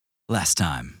Last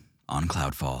time on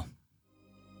Cloudfall.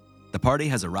 The party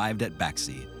has arrived at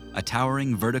Baxi, a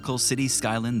towering vertical city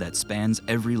skyline that spans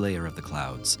every layer of the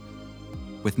clouds.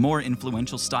 With more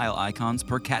influential style icons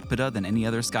per capita than any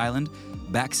other skyland,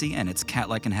 Baxi and its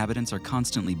cat-like inhabitants are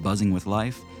constantly buzzing with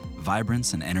life,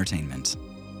 vibrance, and entertainment.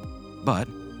 But,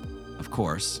 of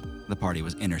course, the party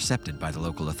was intercepted by the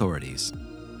local authorities.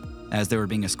 As they were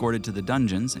being escorted to the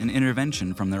dungeons, an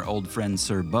intervention from their old friend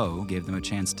Sir Beau gave them a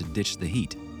chance to ditch the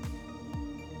heat.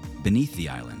 Beneath the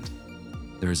island,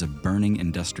 there is a burning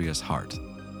industrious heart.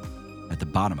 At the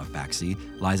bottom of Baxi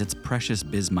lies its precious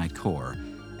bismite core,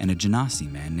 and a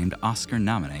Genasi man named Oscar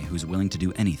Namine who's willing to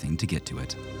do anything to get to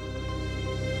it.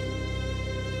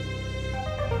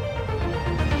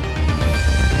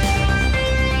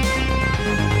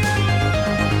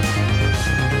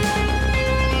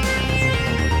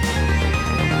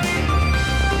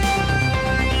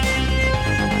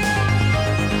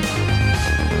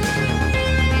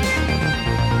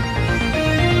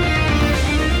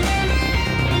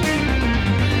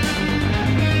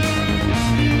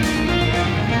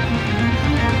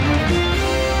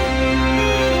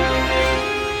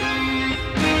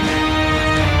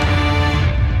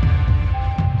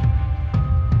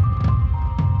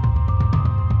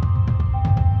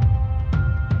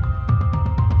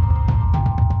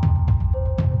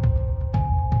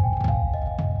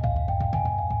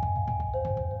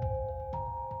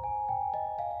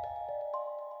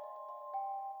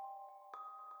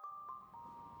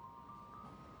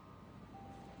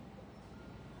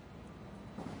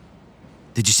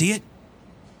 Did you see it?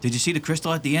 Did you see the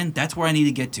crystal at the end? That's where I need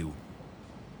to get to.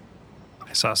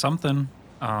 I saw something.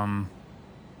 Are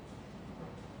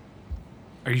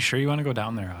you sure you want to go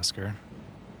down there, Oscar?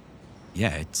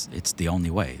 Yeah, it's the only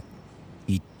way.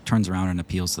 He turns around and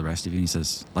appeals to the rest of you and he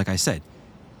says, like I said,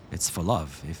 it's for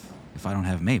love. If I don't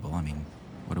have Mabel, I mean,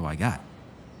 what do I got?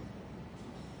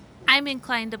 I'm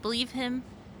inclined to believe him.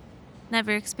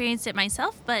 Never experienced it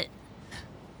myself, but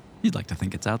You'd like to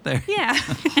think it's out there. yeah.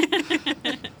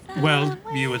 Well,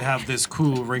 you would have this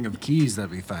cool ring of keys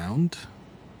that we found.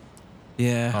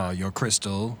 Yeah. Your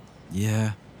crystal.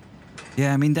 Yeah.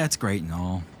 Yeah, I mean, that's great and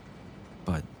all.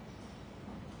 But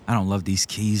I don't love these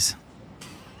keys.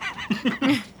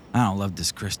 I don't love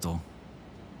this crystal.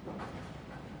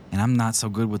 And I'm not so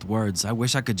good with words. I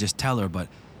wish I could just tell her, but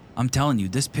I'm telling you,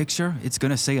 this picture, it's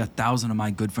gonna say 1,000 of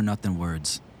my good-for-nothing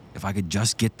words. If I could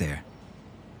just get there.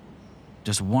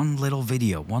 Just one little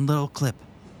video, one little clip.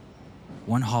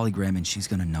 One hologram and she's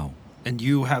gonna know. And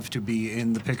you have to be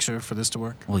in the picture for this to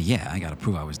work? Well, yeah, I gotta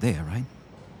prove I was there, right?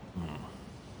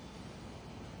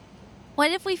 What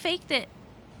if we faked it?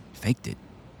 Faked it.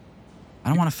 I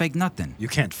don't want to fake nothing. You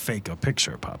can't fake a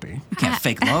picture, Poppy. You can't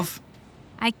fake love.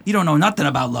 I You don't know nothing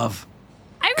about love.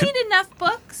 read enough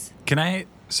books.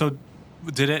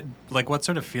 Did it, what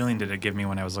sort of feeling did it give me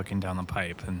when I was looking down the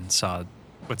pipe and saw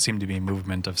what seemed to be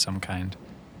movement of some kind?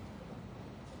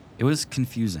 It was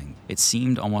confusing. It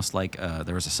seemed almost like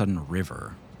there was a sudden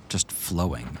river just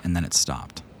flowing, and then it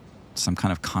stopped. Some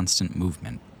kind of constant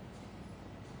movement.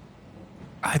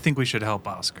 I think we should help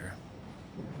Oscar.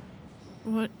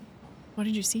 What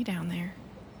did you see down there?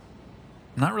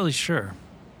 I'm not really sure,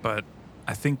 but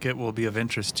I think it will be of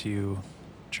interest to you,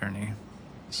 Journey.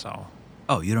 So,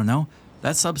 Oh, you don't know?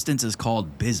 That substance is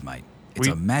called bismite. It's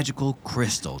a magical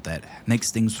crystal that makes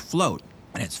things float,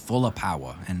 and it's full of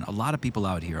power. And a lot of people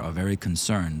out here are very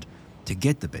concerned to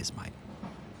get the bismite.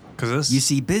 You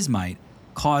see, bismite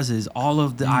causes all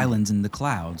of the islands in the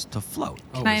clouds to float.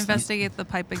 Can I investigate the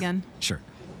pipe again? Sure.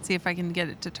 See if I can get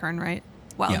it to turn right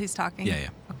while he's talking. Yeah.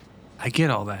 I get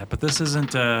all that, but this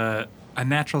isn't a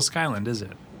natural skyland, is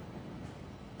it?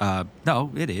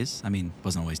 No, it is. I mean, it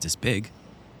wasn't always this big.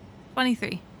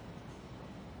 23.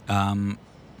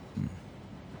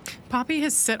 Poppy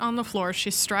has sit on the floor.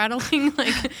 She's straddling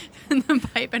the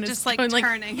pipe and Just it's going,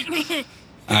 turning.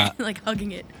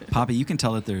 hugging it. Poppy, you can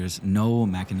tell that there's no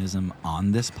mechanism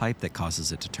on this pipe that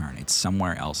causes it to turn. It's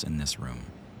somewhere else in this room.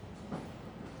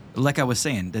 Like I was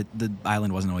saying, the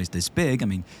island wasn't always this big. I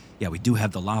mean, yeah, we do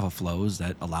have the lava flows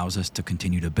that allows us to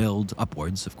continue to build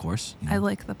upwards, of course. You know. I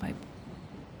like the pipe.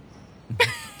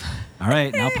 All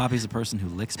right, now Poppy's the person who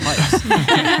licks pipes.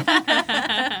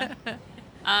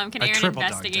 Can Aaron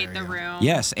investigate the room?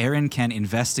 Yes, Aaron can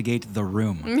investigate the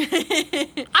room.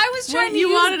 I was trying to You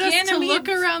use wanted us to Ganymede look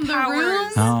around the powers.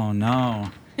 room? Oh, no.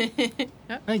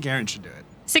 I think Aaron should do it.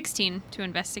 16 to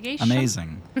investigation.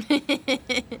 Amazing.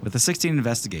 With a 16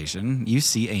 investigation, you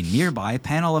see a nearby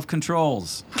panel of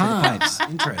controls for the pipes.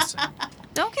 Interesting.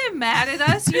 Don't get mad at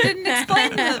us. You didn't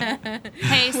explain them.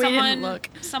 Hey, We didn't look.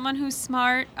 someone who's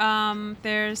smart.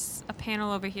 There's a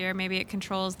panel over here. Maybe it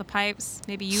controls the pipes.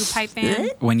 Maybe you, pipe man.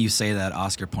 When you say that,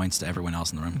 Oscar points to everyone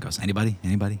else in the room and goes, anybody?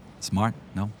 Anybody? Smart?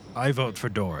 No? I vote for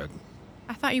Doran.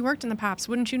 I thought you worked in the pipes.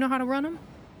 Wouldn't you know how to run them?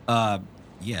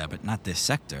 Yeah, but not this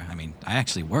sector. I mean, I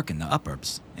actually work in the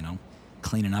uppers,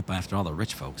 cleaning up after all the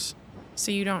rich folks.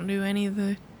 So you don't do any of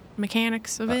the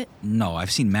mechanics of it? No,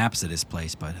 I've seen maps of this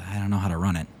place, but I don't know how to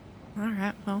run it. All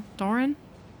right. Well, Doran?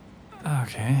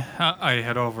 Okay. I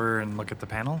head over and look at the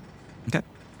panel. Okay.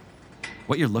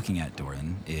 What you're looking at,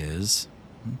 Doran, is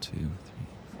 1, 2, 3,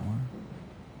 4,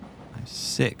 5,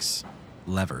 6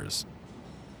 levers.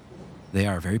 They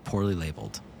are very poorly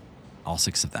labeled, all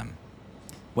 6 of them.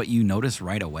 What you notice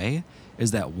right away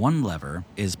is that one lever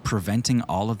is preventing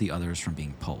all of the others from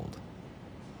being pulled.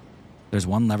 There's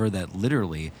one lever that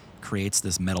literally creates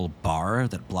this metal bar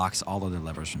that blocks all other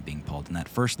levers from being pulled, and that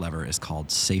first lever is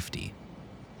called safety.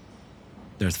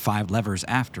 There's 5 levers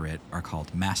after it are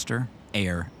called master,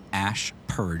 air, ash,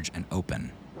 purge, and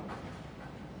open.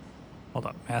 Hold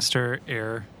up. Master,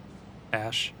 air,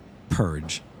 ash.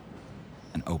 Purge,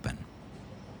 and open.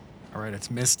 All right, it's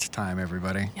mist time,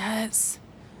 everybody. Yes.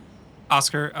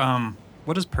 Oscar,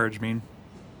 what does purge mean?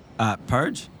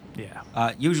 Purge?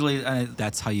 Yeah. Usually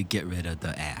that's how you get rid of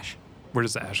the ash. Where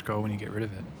does the ash go when you get rid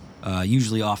of it?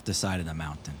 Usually off the side of the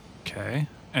mountain. Okay.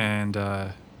 And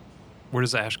where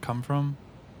does the ash come from?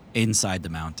 Inside the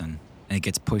mountain, and it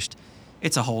gets pushed.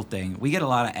 It's a whole thing. We get a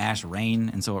lot of ash rain,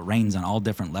 and so it rains on all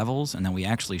different levels, and then we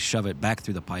actually shove it back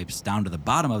through the pipes down to the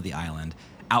bottom of the island,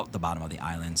 out the bottom of the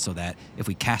island, so that if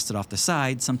we cast it off the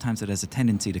side, sometimes it has a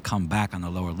tendency to come back on the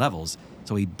lower levels.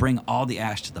 So we bring all the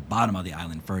ash to the bottom of the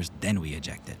island first, then we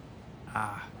eject it.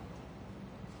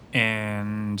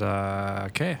 And,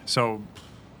 okay. So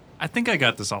I think I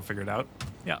got this all figured out.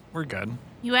 Yeah, we're good.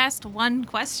 You asked one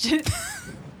question.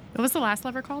 What was the last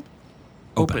lever called?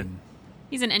 Open.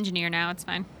 He's an engineer now. It's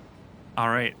fine. All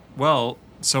right. Well,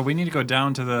 so we need to go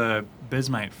down to the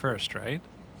bismite first, right?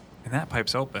 And that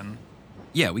pipe's open.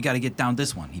 Yeah, we got to get down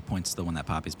this one. He points to the one that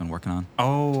Poppy's been working on.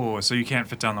 Oh, so you can't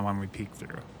fit down the one we peeked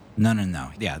through. No.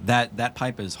 Yeah, that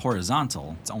pipe is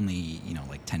horizontal. It's only,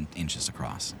 like 10 inches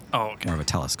across. Oh, okay. More of a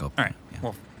telescope. All right. Yeah.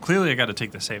 Well, clearly I got to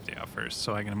take the safety out first,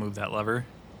 so I'm going to move that lever.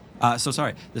 So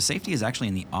sorry, the safety is actually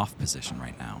in the off position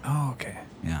right now. Oh, okay.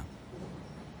 Yeah,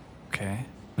 Okay.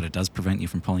 but it does prevent you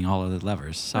from pulling all of the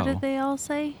levers. So, What did they all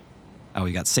say?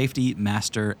 we got safety,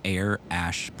 master, air,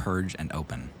 ash, purge, and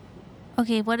open.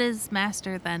 Okay, what is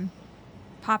master then?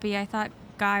 Poppy, I thought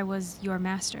Guy was your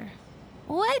master.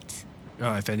 What?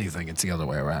 If anything, it's the other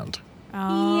way around.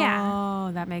 Oh, Yeah.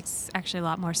 that makes actually a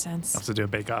lot more I'll sense. have to do a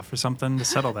bake-off or something to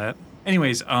settle that.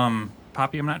 Anyways,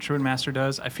 Poppy, I'm not sure what master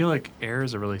does. I feel like air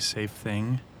is a really safe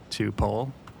thing to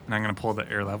pull, and I'm going to pull the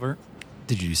air lever.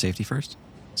 Did you do safety first?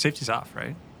 Safety's off,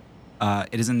 right?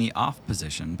 It is in the off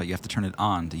position, but you have to turn it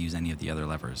on to use any of the other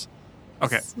levers.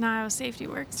 Okay. It's not how safety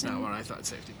works. That's not what I thought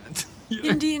safety meant.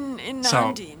 In So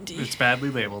non-D&D. it's badly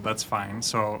labeled. That's fine.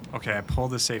 So, okay, I pull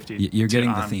the safety. You're to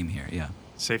getting the on. theme here, yeah.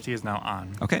 Safety is now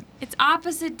on. Okay, It's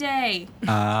opposite day.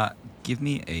 give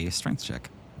me a strength check.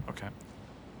 Okay.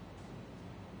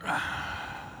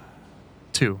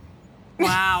 2.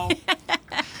 Wow.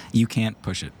 You can't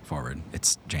push it forward.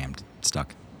 It's jammed,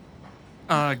 stuck.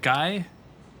 Guy,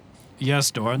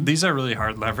 Yes, Doran. these are really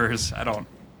hard levers. I don't.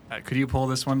 Could you pull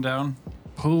this one down?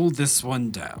 Pull this one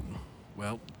down.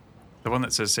 Well, The one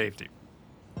that says safety.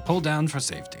 pull down for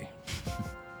safety.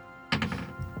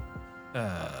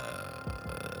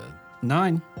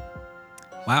 9.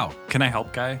 Wow. Can I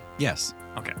help, Guy? Yes.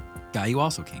 Okay. Guy, you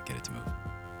also can't get it to move.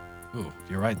 Ooh,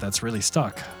 you're right. That's really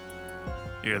stuck.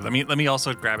 Here, let me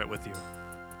also grab it with you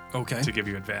Okay. to give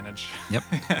you advantage. Yep.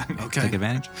 Okay. Take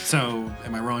advantage. So,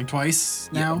 am I rolling twice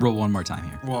now? Roll one more time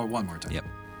here. Roll one more time. Yep.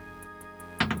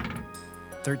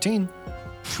 13.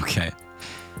 Okay.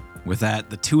 With that,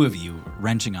 the two of you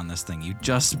wrenching on this thing, you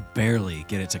just barely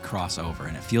get it to cross over,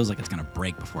 and it feels like it's going to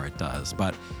break before it does.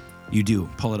 But you do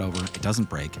pull it over, it doesn't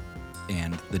break,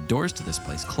 and the doors to this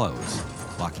place close,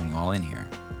 locking you all in here.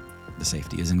 The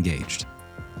safety is engaged.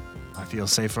 I feel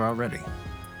safer already.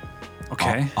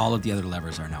 Okay. All of the other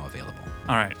levers are now available.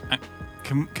 All right.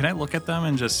 Can I look at them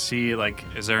and just see, like,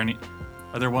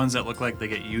 are there ones that look like they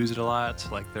get used a lot?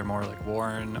 Like they're more like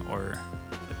worn, or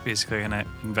basically can I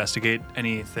investigate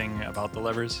anything about the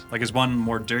levers? Like, is one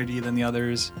more dirty than the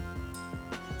others?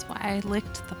 That's why I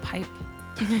licked the pipe.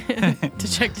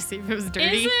 To check to see if it was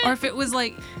dirty. Is it? Or if it was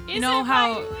like, you Is know it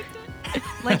how, why you looked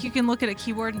at- like you can look at a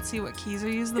keyboard and see what keys are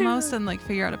used the most and like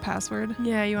figure out a password.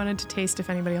 Yeah, you wanted to taste if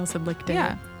anybody else had licked it.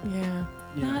 Yeah. Yeah.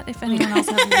 Not if anyone else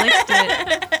has licked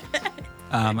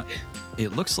it.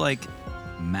 It looks like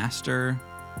master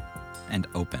and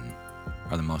open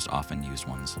are the most often used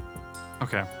ones.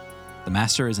 Okay. The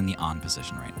master is in the on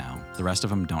position right now. The rest of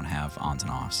them don't have ons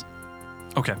and offs.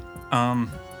 Okay.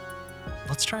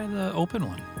 Let's try the open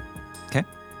one. Okay.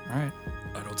 All right.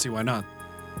 I don't see why not.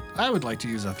 I would like to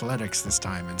use athletics this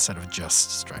time instead of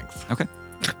just strength. Okay.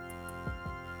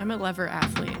 I'm a lever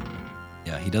athlete.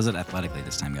 Yeah, he does it athletically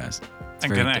this time, guys. It's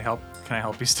And very can I di- help? Can I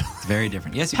help you still? It's very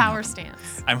different. Yes, you can Power help.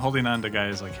 stance. I'm holding on to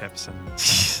guys like hips and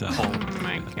So, pull. Oh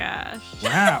my gosh.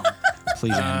 Wow.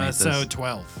 please animate So this.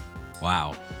 12.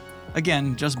 Wow.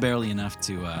 Again, just barely enough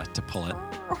to pull it.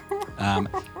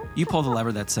 You pull the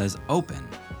lever that says open.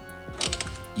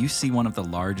 You see one of the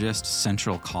largest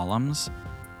central columns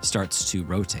starts to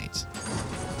rotate.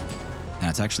 And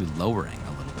it's actually lowering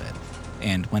a little bit.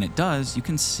 And when it does, you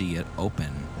can see it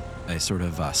open a sort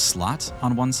of slot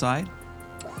on one side.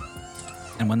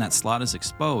 And when that slot is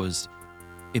exposed,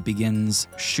 it begins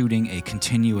shooting a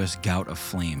continuous gout of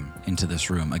flame into this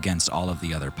room against all of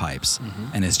the other pipes,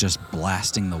 and is just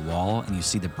blasting the wall, and you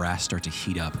see the brass start to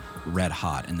heat up red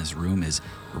hot, and this room is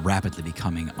rapidly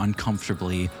becoming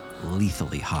uncomfortably,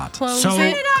 lethally hot. Close So-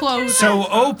 it. Close So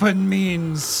open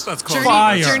means Let's close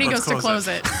fire. it. Journey Let's goes to close close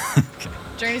it.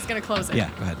 Journey's gonna close it. Yeah,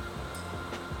 go ahead.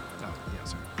 Oh,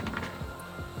 yes, sir.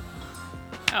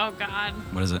 Oh God.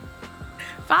 What is it?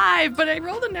 5, but I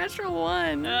rolled a natural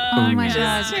 1. Oh my Which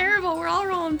god. is terrible. We're all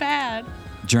rolling bad.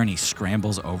 Journey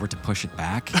scrambles over to push it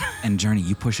back, and Journey,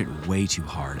 you push it way too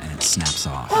hard, and it snaps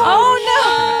off.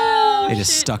 Oh It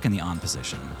is stuck in the on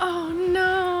position. no! Oh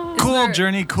no! Cool, there-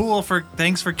 Journey. Cool.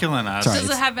 Thanks for killing us. Sorry, Does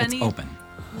it it's, have it's any- open.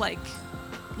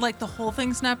 Like the whole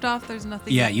thing snapped off? There's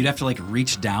nothing. Yeah, you'd have to like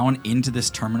reach down into this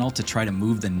terminal to try to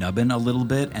move the nubbin a little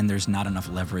bit, and there's not enough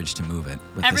leverage to move it.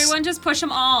 With this- Everyone just push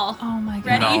them all. Oh my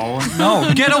god. Ready?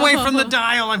 No, get away from the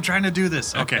dial. I'm trying to do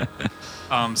this. Okay.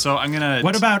 So I'm gonna.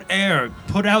 What about air?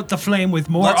 Put out the flame with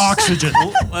more Let's- oxygen.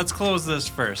 Let's close this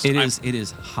first. It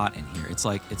is hot in here. It's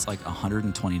like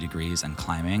 120 degrees and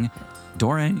climbing.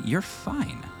 Doran, you're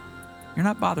fine. You're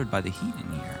not bothered by the heat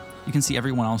in here. You can see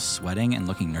everyone else sweating and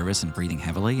looking nervous and breathing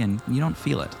heavily, and you don't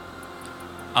feel it.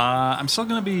 I'm still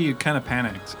gonna be kind of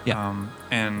panicked. Yeah.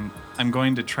 And I'm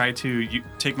going to try to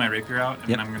take my rapier out, and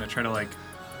Yep. I'm gonna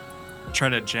try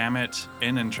to jam it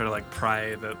in and try to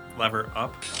pry the lever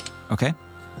up. Okay?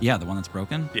 Yeah, the one that's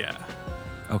broken? Yeah.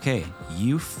 Okay,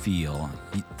 you feel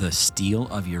the steel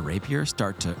of your rapier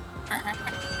start to...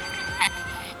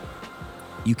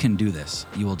 You can do this.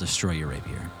 You will destroy your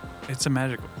rapier. It's a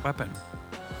magic weapon.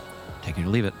 Take it or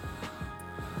leave it.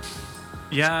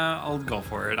 Yeah, I'll go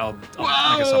for it. I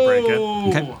guess I'll break it.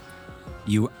 Okay.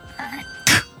 You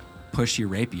push your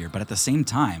rapier, but at the same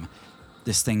time,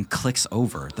 this thing clicks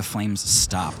over. The flames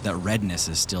stop. That redness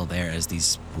is still there as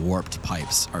these warped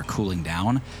pipes are cooling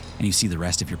down, and you see the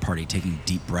rest of your party taking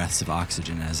deep breaths of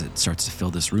oxygen as it starts to fill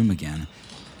this room again.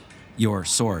 Your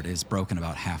sword is broken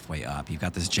about halfway up. You've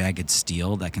got this jagged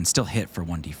steel that can still hit for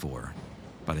 1d4,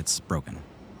 but it's broken.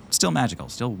 Still magical,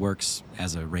 still works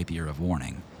as a rapier of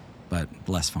warning, but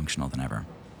less functional than ever.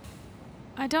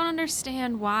 I don't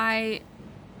understand why.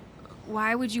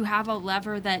 Why would you have a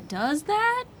lever that does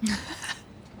that?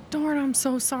 Dorn, I'm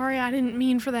so sorry. I didn't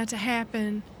mean for that to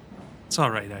happen. It's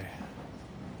all right. I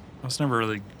was never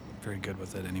really very good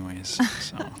with it, anyways.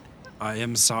 So I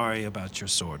am sorry about your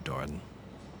sword, Doran.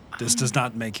 This does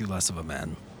not make you less of a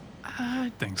man.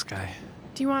 thanks, guy.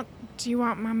 Do you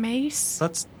want my mace?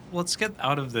 Let's get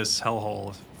out of this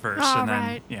hellhole first, All and then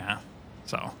right. yeah.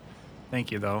 So,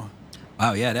 thank you though.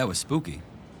 Wow, yeah, that was spooky.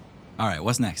 All right,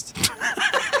 what's next?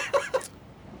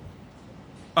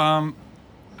 I'm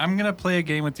gonna play a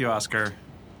game with you, Oscar.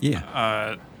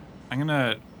 Yeah. I'm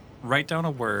gonna write down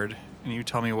a word, and you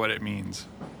tell me what it means.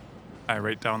 I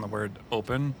write down the word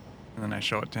 "open," and then I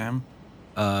show it to him.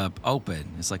 Open.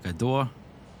 It's like a door.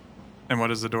 And what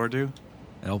does the door do?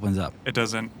 It opens up. It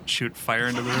doesn't shoot fire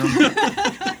into the room.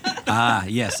 Ah,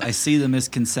 yes, I see the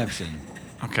misconception.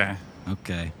 Okay.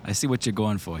 Okay, I see what you're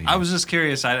going for here. I was just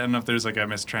curious. I don't know if there's like a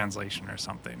mistranslation or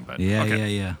something, but Yeah, okay.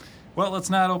 yeah. Well, let's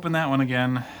not open that one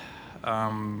again.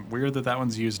 Weird that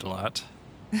one's used a lot.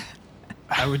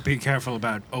 I would be careful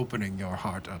about opening your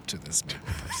heart up to this new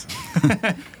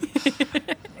person.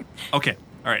 Okay.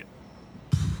 All right.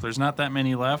 There's not that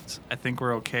many left. I think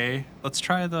we're okay. Let's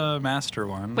try the master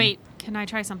one. Wait, can I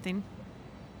try something?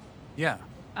 Yeah.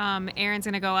 Aaron's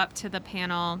gonna go up to the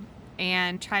panel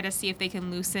and try to see if they can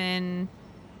loosen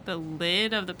the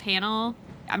lid of the panel.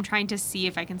 I'm trying to see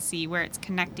if I can see where it's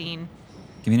connecting.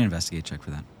 Give me an investigate check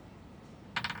for that.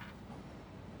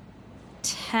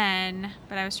 10,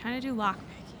 but I was trying to do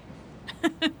lockpicking.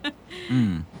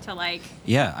 To like.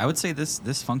 Yeah, I would say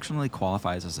this functionally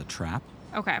qualifies as a trap.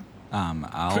 Okay.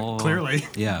 I'll Clearly.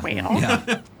 Yeah.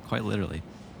 Yeah. Quite literally.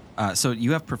 So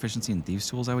you have proficiency in thieves'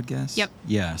 tools, I would guess. Yep.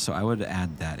 Yeah. So I would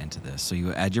add that into this. So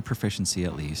you add your proficiency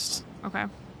at least. Okay.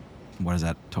 What does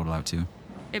that total out to?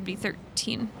 It'd be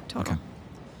 13 total. Okay.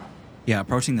 Yeah,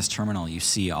 approaching this terminal, you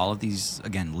see all of these,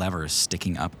 again, levers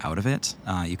sticking up out of it.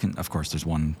 You can, of course, there's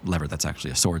one lever that's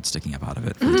actually a sword sticking up out of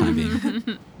it for the time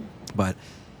being. But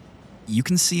you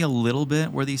can see a little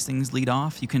bit where these things lead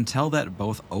off. You can tell that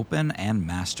both open and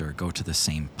master go to the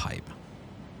same pipe.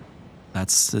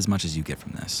 That's as much as you get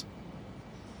from this.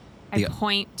 I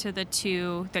point to the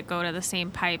two that go to the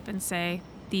same pipe and say,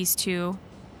 these two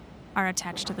are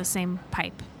attached to the same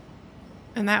pipe.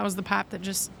 And that was the pipe that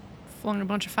just flung a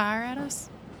bunch of fire at us?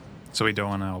 So we don't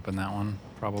want to open that one,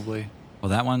 probably. Well,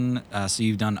 that one, so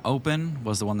you've done open,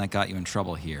 was the one that got you in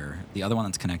trouble here. The other one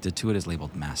that's connected to it is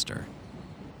labeled master.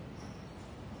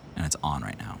 And it's on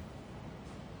right now.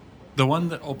 The one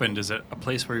that opened, is it a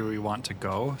place where we want to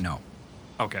go? No.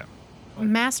 Okay.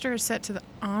 Master is set to the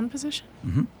on position?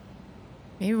 Mm-hmm.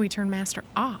 Maybe we turn master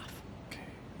off.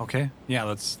 Okay. Yeah,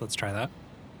 let's try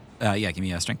that. Yeah, give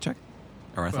me a strength check.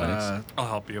 Or athletics. I'll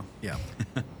help you. Yeah.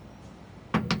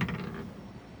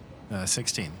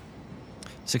 16.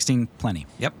 16, plenty.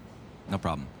 Yep, no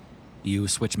problem. You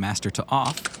switch master to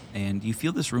off, and you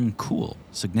feel this room cool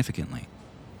significantly.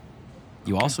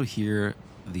 You also hear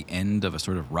the end of a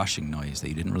sort of rushing noise that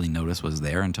you didn't really notice was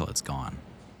there until it's gone.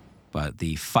 But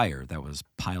the fire that was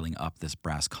piling up this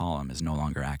brass column is no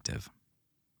longer active.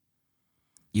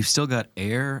 You've still got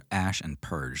air, ash, and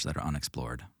purge that are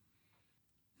unexplored.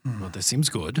 Well, this seems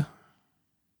good.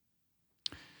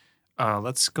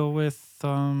 Let's go with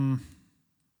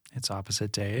it's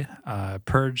opposite day.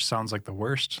 Purge sounds like the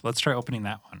worst. Let's try opening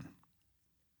that one.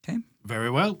 Okay. Very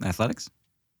well. Athletics?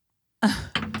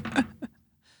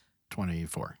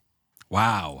 24.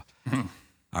 Wow.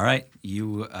 All right.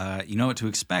 You know what to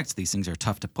expect. These things are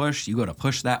tough to push. You go to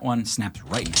push that one, snaps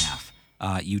right in half.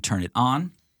 You turn it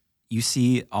on. You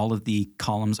see all of the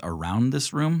columns around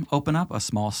this room open up, a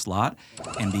small slot,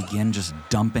 and begin just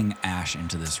dumping ash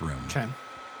into this room. Okay.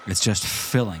 It's just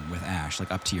filling with ash,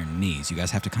 like up to your knees. You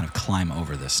guys have to kind of climb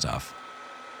over this stuff.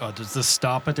 Does this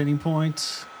stop at any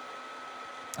point?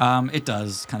 It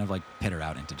does kind of like pitter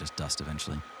out into just dust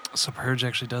eventually. So purge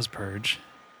actually does purge.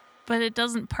 But it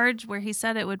doesn't purge where he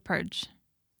said it would purge.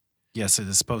 Yes, it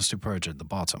is supposed to purge at the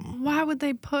bottom. Why would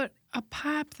they put a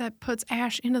pipe that puts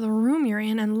ash into the room you're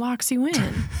in and locks you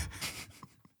in?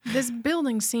 This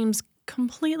building seems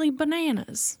completely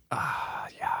bananas.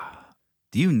 Yeah.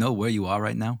 Do you know where you are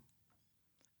right now?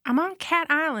 I'm on Cat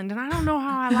Island, and I don't know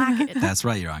how I like it. That's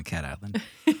right, you're on Cat Island.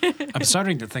 I'm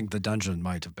starting to think the dungeon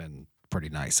might have been pretty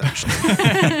nice, actually.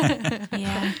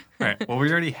 Yeah. All right. Well,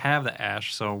 we already have the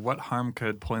ash, so what harm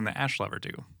could pulling the ash lever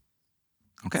do?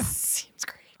 Okay. Seems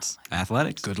great.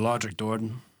 Athletics. Good logic,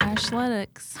 Jordan.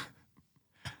 Athletics.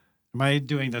 Am I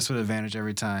doing this with advantage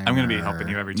every time? I'm going to be or, helping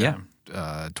you every Yeah.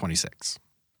 time. 26.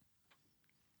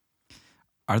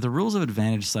 Are the rules of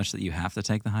advantage such that you have to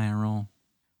take the higher roll?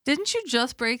 Didn't you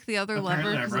just break the other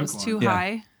Apparently lever I because it broke was one. too Yeah.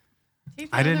 high? Take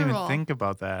the I didn't other even roll. think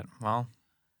about that. Well,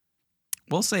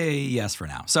 We'll say yes for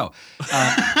now. So,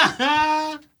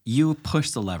 you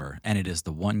push the lever, and it is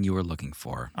the one you were looking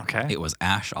for. okay. It was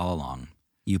ash all along.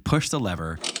 You push the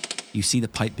lever, you see the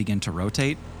pipe begin to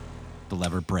rotate, the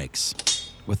lever breaks.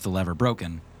 With the lever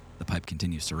broken, the pipe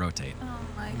continues to rotate. Oh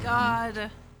my God.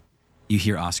 You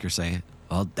hear Oscar say,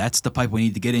 well, that's the pipe we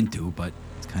need to get into, but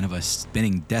it's kind of a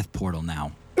spinning death portal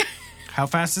now. How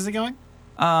fast is it going?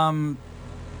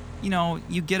 You know,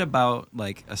 you get about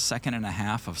like a second and a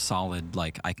half of solid,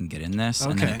 like, I can get in this,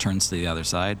 and then Okay. it turns to the other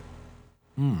side.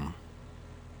 Oh,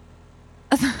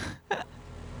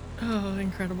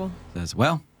 incredible. Says,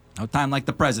 well, no time like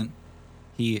the present.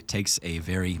 He takes a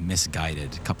very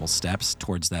misguided couple steps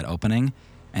towards that opening,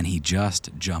 and he just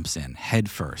jumps in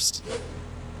head first.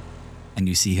 And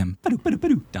you see him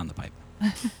down the pipe.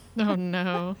 Oh,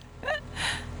 no.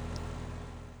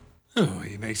 Oh,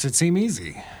 he makes it seem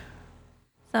easy.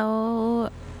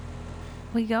 So,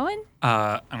 we going?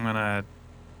 I'm going to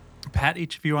pat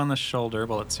each of you on the shoulder,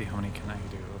 but let's see how many can I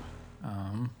do.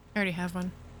 I already have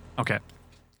one. Okay.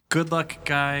 Good luck,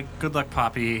 Guy. Good luck,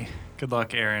 Poppy. Good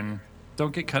luck, Aaron.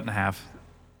 Don't get cut in half.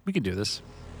 We can do this.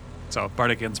 So,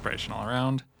 Bardic Inspiration all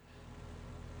around.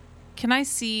 Can I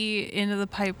see into the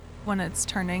pipe when it's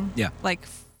turning? Yeah. Like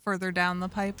further down the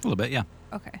pipe? A little bit, yeah.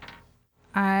 Okay.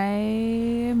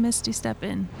 I Misty step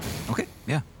in. Okay,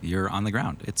 yeah. You're on the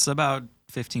ground. It's about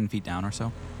 15 feet down or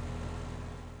so.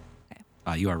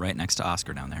 Okay. You are right next to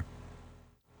Oscar down there.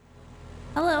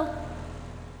 Hello.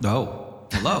 Oh,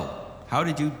 hello. How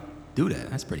did you do that?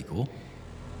 That's pretty cool.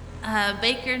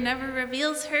 Baker never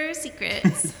reveals her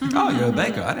secrets. Oh, you're a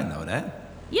baker. I didn't know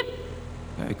that. Yep.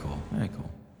 Very cool. Very cool.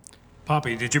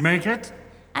 Poppy, did you make it?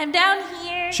 I'm down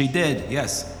here. She did,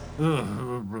 yes.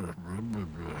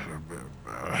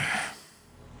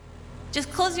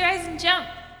 Just close your eyes and jump.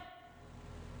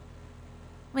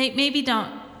 Wait, maybe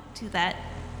don't do that.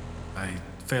 I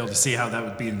fail to see how that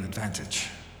would be an advantage.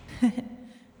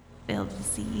 Failed to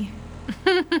see.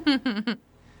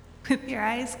 With your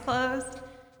eyes closed.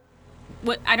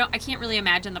 What I can't really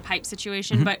imagine the pipe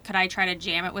situation, but could I try to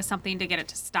jam it with something to get it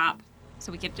to stop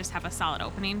so we could just have a solid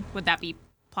opening? Would that be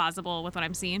plausible with what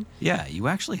I'm seeing? Yeah, you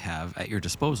actually have at your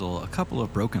disposal a couple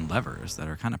of broken levers that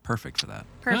are kind of perfect for that.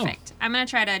 Perfect. I'm going to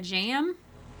try to jam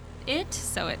it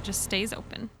so it just stays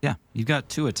open. Yeah, you've got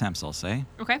 2 attempts, I'll say.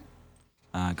 Okay.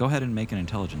 Go ahead and make an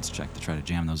intelligence check to try to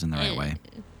jam those in the right way.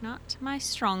 Not my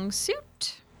strong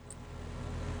suit.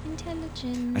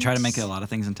 Intelligence. I try to make a lot of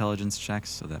things intelligence checks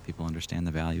so that people understand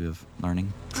the value of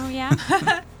learning. Oh,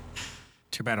 yeah?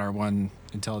 Too bad our one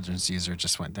intelligence user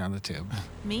just went down the tube.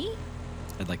 Me?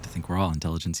 I'd like to think we're all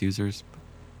intelligence users, but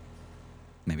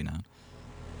maybe not.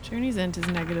 Journey's End is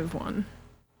 -1.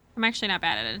 I'm actually not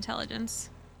bad at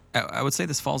intelligence. I would say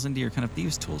this falls into your kind of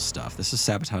thieves' tools stuff. This is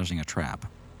sabotaging a trap.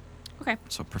 Okay.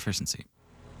 So proficiency.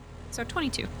 So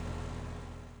 22.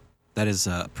 That is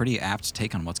a pretty apt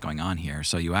take on what's going on here.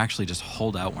 So you actually just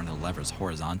hold out one of the levers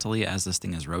horizontally as this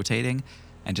thing is rotating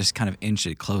and just kind of inch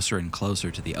it closer and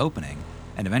closer to the opening.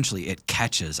 And eventually it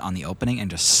catches on the opening and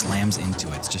just slams into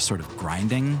it. It's just sort of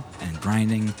grinding, and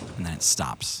then it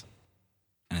stops.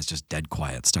 And it's just dead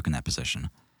quiet, stuck in that position.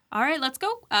 All right, let's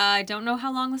go. I don't know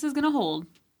how long this is going to hold.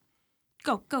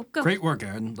 Go, go, go. Great work,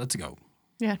 Aaron. Let's go.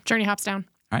 Yeah, Journey hops down.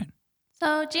 All right.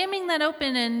 So jamming that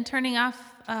open and turning off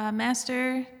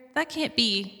Master, that can't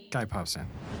be Guy pops in.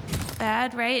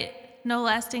 bad, right? No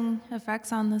lasting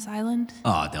effects on this island.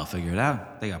 Oh, they'll figure it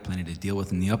out. They got plenty to deal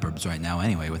with in the uppers right now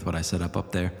anyway with what I set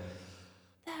up there.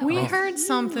 We heard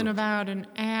something about an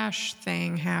ash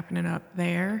thing happening up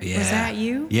there. Yeah. Was that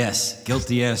you? Yes,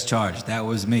 guilty as charged. That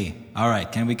was me. All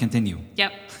right, can we continue?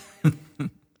 Yep.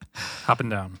 Hopping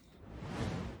down.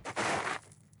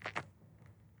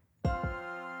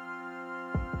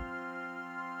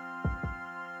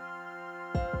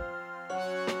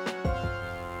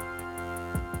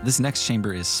 This next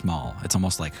chamber is small. It's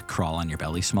almost like crawl on your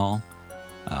belly small.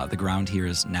 The ground here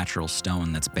is natural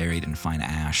stone that's buried in fine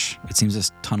ash. It seems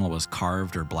this tunnel was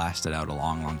carved or blasted out a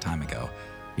long, long time ago.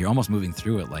 You're almost moving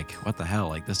through it like, what the hell?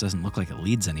 Like, this doesn't look like it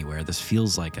leads anywhere. This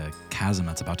feels like a chasm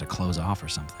that's about to close off or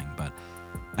something. But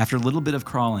after a little bit of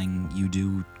crawling, you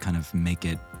do kind of make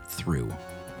it through.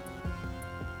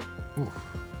 Ooh.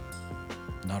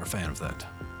 Not a fan of that.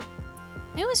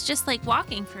 It was just like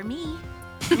walking for me.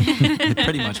 It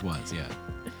pretty much was,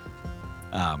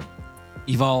 yeah.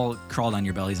 You've all crawled on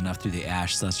your bellies enough through the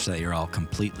ash such that you're all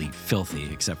completely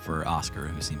filthy, except for Oscar,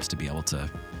 who seems to be able to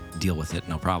deal with it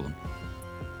no problem.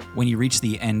 When you reach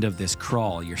the end of this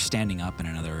crawl, you're standing up in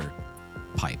another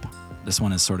pipe. This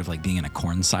one is sort of like being in a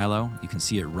corn silo. You can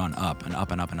see it run up and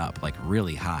up and up and up, like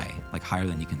really high, like higher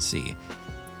than you can see.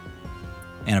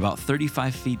 And about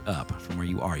 35 feet up from where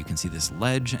you are, you can see this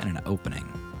ledge and an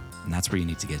opening. And that's where you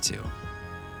need to get to.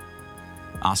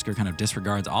 Oscar kind of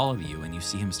disregards all of you, and you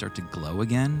see him start to glow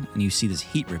again, and you see this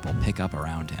heat ripple pick up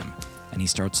around him, and he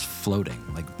starts floating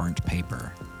like burnt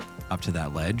paper up to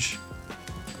that ledge,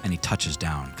 and he touches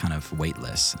down, kind of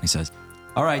weightless. And he says,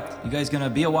 "All right, you guys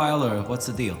gonna be a while, or what's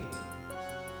the deal?"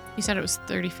 You said it was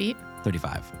 30 feet?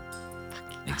 35.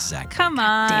 Exactly. Come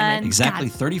on. Exactly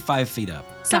 35 feet up.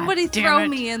 Somebody God damn throw it.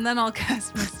 me and then I'll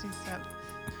cast Misty Step.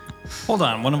 Hold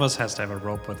on, one of us has to have a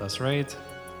rope with us, right?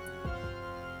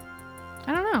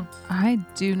 I don't know. I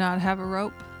do not have a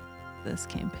rope this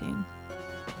campaign.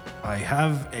 I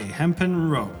have a hempen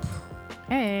rope.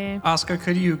 Hey. Oscar,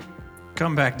 could you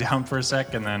come back down for a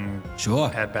sec and then Sure.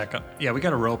 head back up? Yeah, we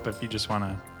got a rope if you just want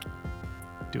to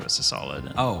do us a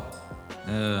solid. Oh.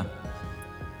 Yeah,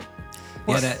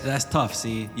 that's tough.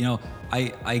 See, you know,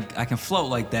 I can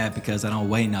float like that because I don't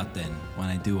weigh nothing when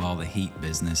I do all the heat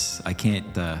business. I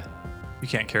can't, You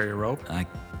can't carry a rope?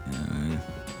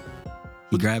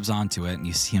 he grabs onto it and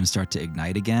you see him start to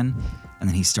ignite again. And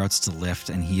then he starts to lift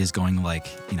and he is going like,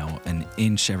 you know, an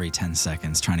inch every 10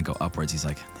 seconds trying to go upwards. He's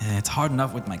like, it's hard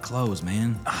enough with my clothes,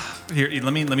 man. Here,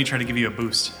 let me try to give you a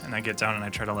boost. And I get down and I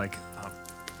try to like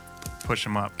push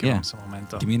him up, give him some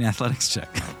momentum. Give me an athletics check.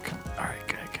 All right,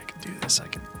 good. I can do this.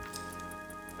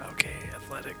 Okay,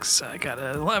 athletics. I got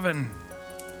a 11.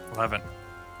 11.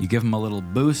 You give him a little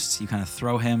boost. You kind of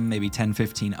throw him maybe 10,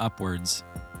 15 upwards.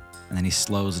 And then he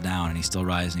slows down and he's still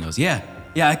rising. He goes, yeah,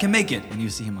 I can make it. And you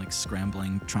see him like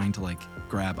scrambling, trying to like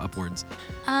grab upwards.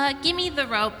 Give me the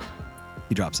rope.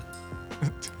 He drops it.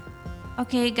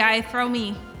 Okay, guy, throw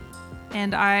me.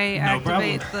 And I No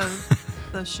activate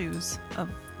the shoes of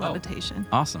levitation.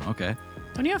 Awesome. Okay.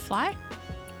 Don't you have fly?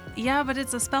 Yeah, but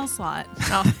it's a spell slot.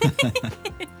 Oh.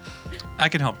 I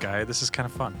can help, Guy. This is kind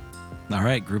of fun. All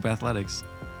right. Group athletics.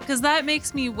 Because that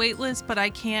makes me weightless, but I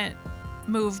can't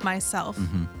move myself.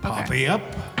 Poppy up.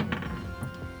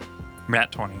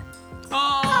 Matt 20.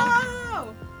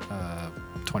 Oh!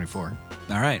 24.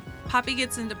 All right. Poppy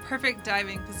gets into perfect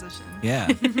diving position. Yeah.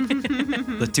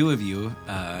 The two of you,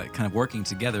 kind of working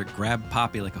together, grab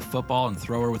Poppy like a football and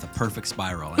throw her with a perfect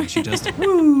spiral. And she just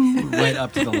right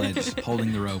up to the ledge,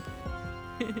 holding the rope.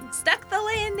 Stuck the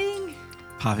landing.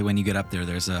 Poppy, when you get up there,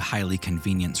 there's a highly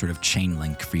convenient sort of chain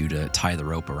link for you to tie the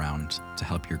rope around to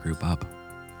help your group up.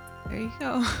 There you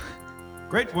go.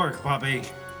 Great work, Poppy.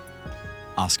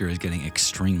 Oscar is getting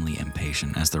extremely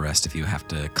impatient as the rest of you have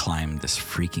to climb this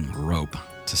freaking rope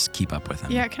to keep up with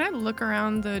him. Yeah, can I look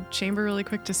around the chamber really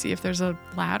quick to see if there's a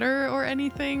ladder or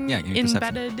anything Yeah, give me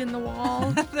perception. embedded in the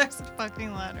wall? There's a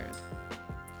fucking ladder.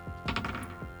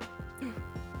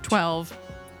 12.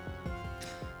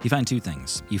 You find two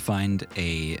things. You find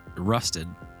a rusted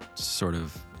sort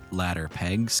of ladder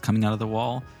pegs coming out of the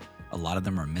wall. A lot of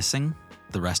them are missing.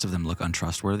 The rest of them look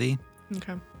untrustworthy.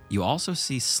 Okay. You also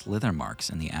see slither marks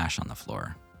in the ash on the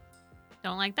floor.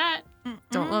 Don't like that.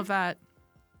 Don't love that.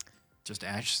 Just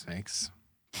ash snakes.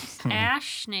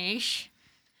 Ash snake.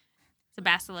 It's a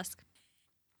basilisk.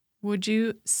 Would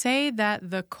you say that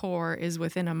the core is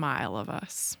within a mile of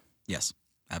us? Yes,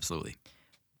 absolutely.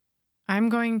 I'm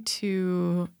going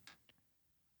to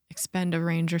expend a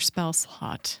ranger spell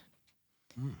slot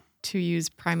to use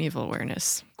primeval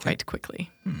awareness quite quickly.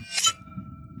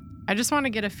 I just want to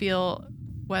get a feel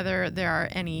whether there are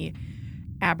any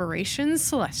aberrations,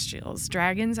 celestials,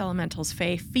 dragons, elementals,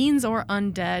 fae, fiends, or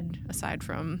undead, aside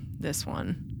from this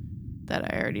one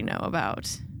that I already know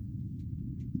about.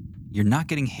 You're not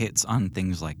getting hits on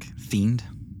things like fiend.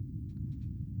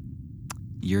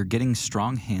 You're getting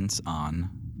strong hints on,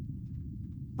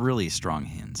 really strong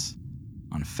hints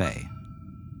on fae.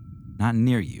 Not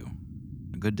near you,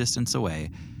 a good distance away,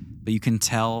 but you can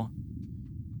tell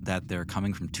that they're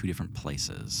coming from two different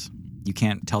places. You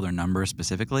can't tell their number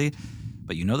specifically,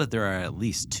 but you know that there are at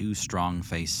least two strong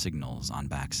fae signals on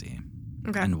Baxi.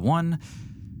 Okay. And one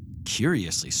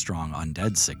curiously strong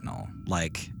undead signal,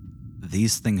 like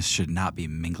these things should not be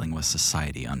mingling with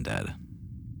society undead.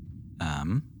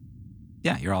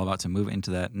 Yeah, you're all about to move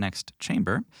into that next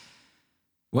chamber.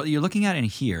 What you're looking at in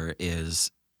here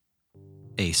is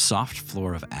a soft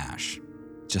floor of ash,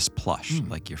 just plush,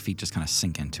 like your feet just kind of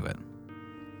sink into it.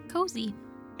 Cozy.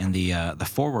 And the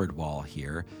forward wall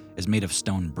here is made of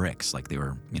stone bricks, like they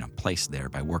were, placed there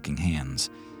by working hands.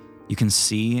 You can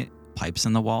see pipes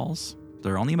in the walls.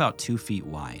 They're only about 2 feet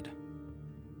wide.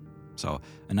 So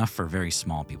enough for very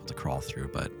small people to crawl through,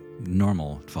 but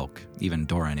normal folk, even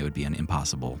Doran, it would be an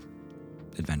impossible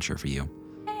adventure for you.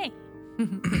 Hey.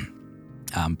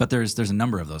 But there's a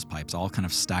number of those pipes, all kind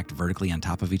of stacked vertically on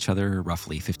top of each other,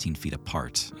 roughly 15 feet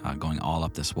apart, going all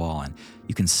up this wall. And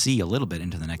you can see a little bit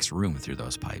into the next room through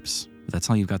those pipes. But that's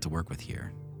all you've got to work with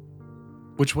here.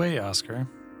 Which way, Oscar?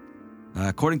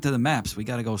 According to the maps, we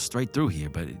got to go straight through here,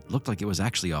 but it looked like it was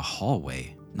actually a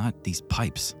hallway, not these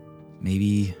pipes.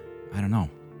 Maybe, I don't know.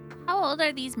 How old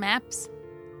are these maps?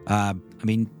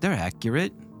 They're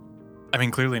accurate.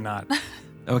 Clearly not.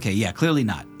 Okay, yeah, clearly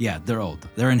not. Yeah, they're old.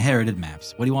 They're inherited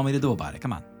maps. What do you want me to do about it?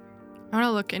 Come on. I want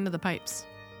to look into the pipes.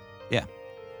 Yeah.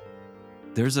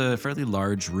 There's a fairly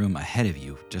large room ahead of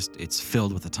you. It's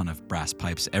filled with a ton of brass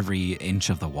pipes. Every inch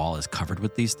of the wall is covered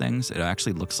with these things. It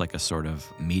actually looks like a sort of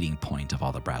meeting point of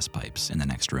all the brass pipes in the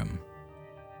next room.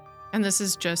 And this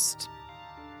is just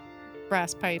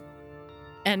brass pipe,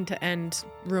 end to end,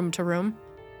 room to room.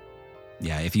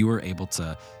 Yeah, if you were able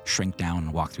to shrink down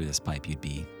and walk through this pipe, you'd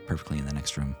be perfectly in the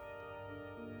next room.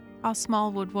 How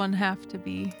small would one have to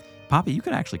be? Poppy, you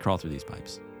could actually crawl through these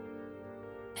pipes.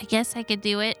 I guess I could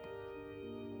do it.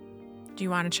 Do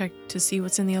you want to check to see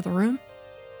what's in the other room?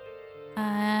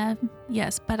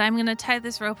 Yes, but I'm going to tie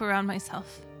this rope around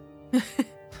myself.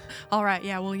 All right,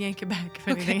 yeah, we'll yank it back if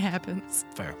anything happens.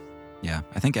 Fair. Yeah,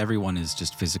 I think everyone is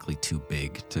just physically too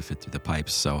big to fit through the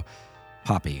pipes. So,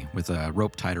 Poppy, with a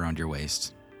rope tied around your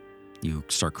waist, you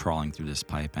start crawling through this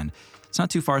pipe. And it's not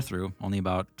too far through, only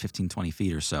about 15, 20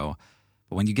 feet or so.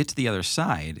 But when you get to the other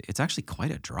side, it's actually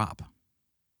quite a drop.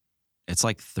 It's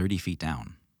like 30 feet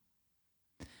down.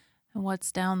 And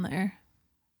what's down there?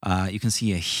 You can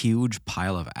see a huge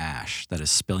pile of ash that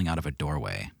is spilling out of a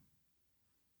doorway.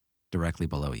 directly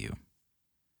below you.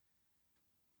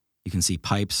 You can see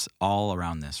pipes all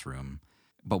around this room.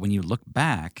 But when you look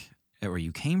back at where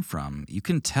you came from, you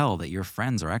can tell that your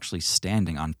friends are actually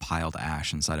standing on piled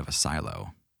ash inside of a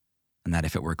silo. And that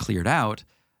if it were cleared out,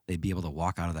 they'd be able to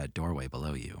walk out of that doorway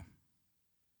below you.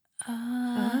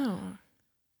 Oh.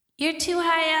 You're too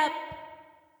high up.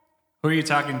 Who are you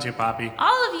talking to, Poppy?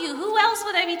 All of you. Who else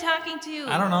would I be talking to?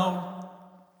 I don't know.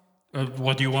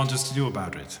 What do you want us to do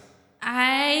about it?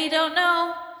 I don't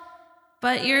know.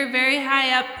 But you're very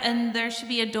high up, and there should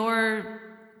be a door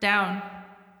down.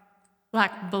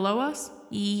 Like below us?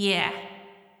 Yeah.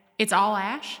 It's all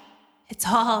ash? It's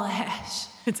all ash.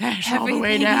 It's ash all the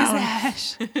way Everything down. is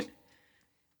ash.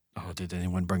 Oh, did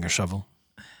anyone bring a shovel?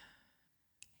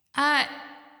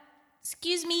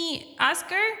 Excuse me,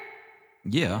 Oscar?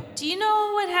 Yeah. Do you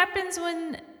know what happens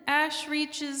when ash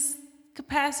reaches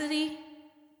capacity?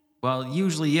 Well,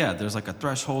 usually, yeah, there's like a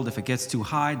threshold. If it gets too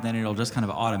high, then it'll just kind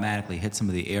of automatically hit some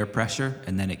of the air pressure,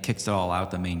 and then it kicks it all out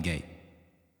the main gate.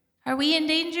 Are we in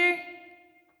danger?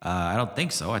 I don't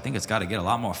think so. I think it's got to get a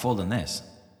lot more full than this.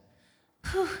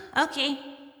 Whew, okay.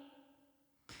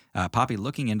 Poppy,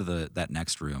 looking into that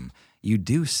next room, you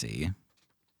do see,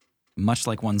 much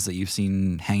like ones that you've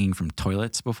seen hanging from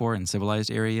toilets before in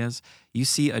civilized areas, you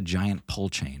see a giant pull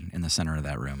chain in the center of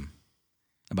that room,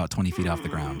 about 20 feet off the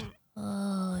ground.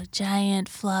 Oh, giant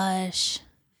flush.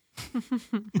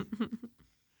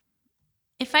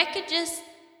 If I could just...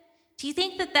 Do you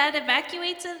think that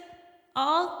evacuates it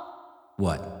all?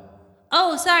 What?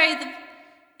 Oh, sorry.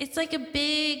 It's like a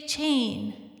big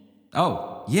chain.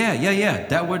 Oh, yeah.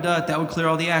 That would clear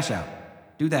all the ash out.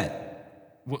 Do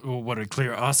that. Would it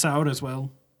clear us out as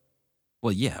well?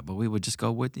 Well, yeah, but we would just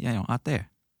go with, out there.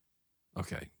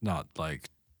 Okay, not like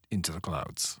into the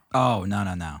clouds. Oh,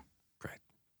 no. Great.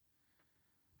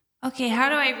 Okay, how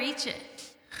do I reach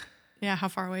it? Yeah, how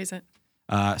far away is it?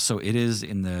 So it is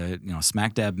in the,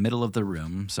 smack dab middle of the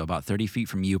room, so about 30 feet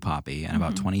from you, Poppy, and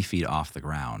about 20 feet off the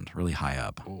ground, really high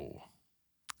up. Oh.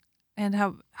 And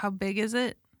how big is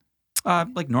it?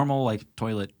 Like normal, like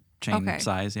toilet chain Okay.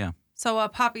 size, yeah. So a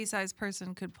poppy-sized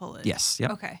person could pull it. Yes,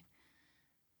 yep. Okay.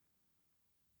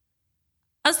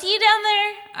 I'll see you down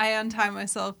there. I untie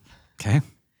myself. Okay.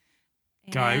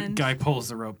 and- Guy pulls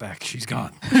the rope back. She's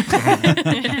gone.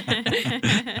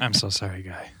 I'm so sorry,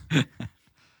 Guy.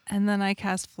 And then I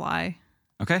cast fly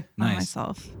Okay, on nice.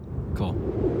 myself.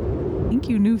 Cool. Thank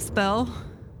you, new spell.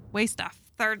 Waste a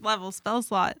 3rd level spell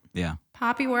slot. Yeah.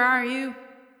 Poppy, where are you?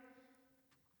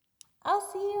 I'll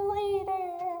see you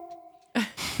later.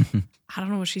 I don't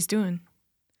know what she's doing.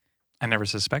 I never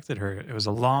suspected her. It was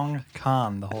a long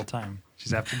con the whole time.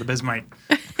 She's after the Bismite.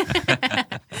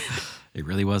 It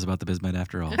really was about the Bismite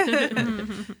after all.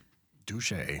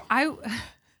 Douche.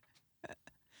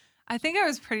 I think I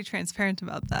was pretty transparent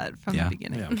about that from Yeah. the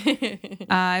beginning.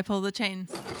 I pulled the chain.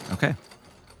 Okay.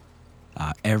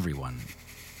 Everyone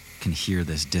can hear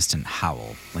this distant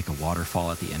howl, like a waterfall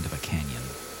at the end of a canyon.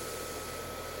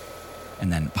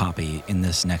 And then, Poppy, in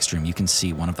this next room, you can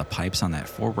see one of the pipes on that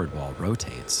forward wall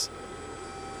rotates,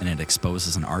 and it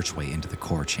exposes an archway into the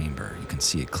core chamber. You can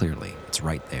see it clearly. It's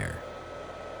right there.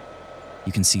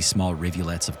 You can see small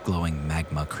rivulets of glowing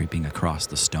magma creeping across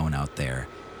the stone out there,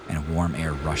 and warm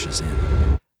air rushes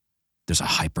in. There's a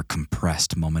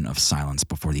hyper-compressed moment of silence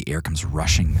before the air comes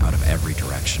rushing out of every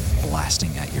direction,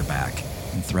 blasting at your back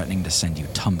and threatening to send you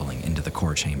tumbling into the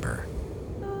core chamber.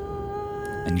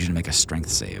 I need you to make a strength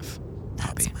save,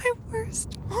 Poppy. That's my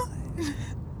worst one.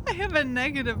 I have a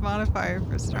negative modifier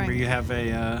for strength. Remember, you have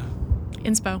a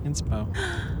Inspo. inspo.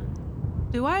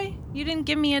 Do I? You didn't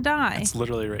give me a die. It's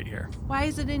literally right here. Why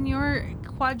is it in your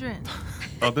quadrant?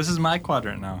 Oh, this is my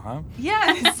quadrant now, huh?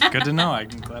 Yes. Good to know. I'm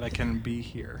glad I can be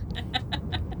here.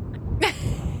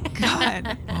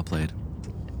 God. Well played.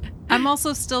 I'm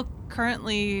also still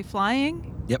currently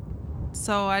flying, Yep.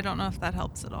 so I don't know if that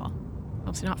helps at all.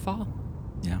 Helps you not fall.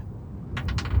 Yeah.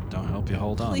 Don't help you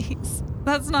hold on. Please.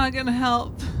 That's not going to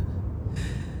help.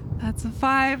 That's a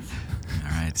 5.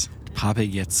 All right. Poppy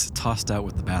gets tossed out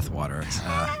with the bathwater.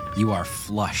 You are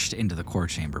flushed into the core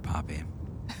chamber, Poppy.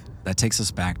 That takes us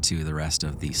back to the rest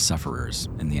of the sufferers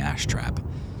in the ash trap.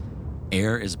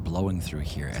 Air is blowing through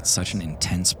here at such an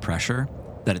intense pressure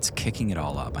that it's kicking it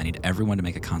all up. I need everyone to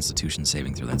make a constitution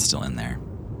saving throw that's still in there.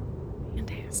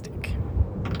 Fantastic.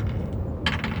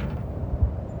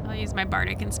 I'll use my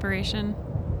bardic inspiration.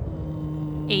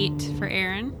 8 for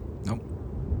Aaron. Nope.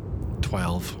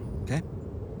 12. Okay.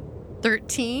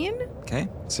 13? Okay.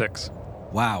 6.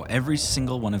 Wow, every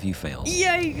single one of you fails.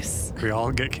 Yikes. We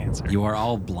all get cancer. You are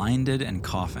all blinded and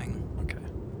coughing. Okay.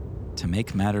 To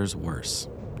make matters worse,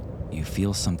 you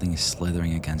feel something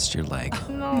slithering against your leg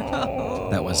No.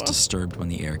 that was disturbed when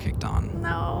the air kicked on.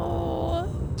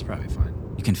 No. It's probably fine.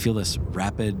 You can feel this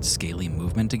rapid, scaly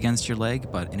movement against your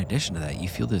leg, but in addition to that, you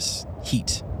feel this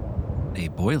heat, a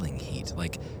boiling heat.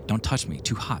 Like, don't touch me,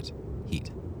 too hot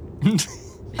heat.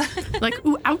 Like,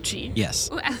 ooh, ouchie. Yes.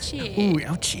 Ooh, ouchie. Ooh,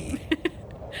 ouchie.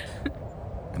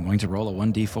 I'm going to roll a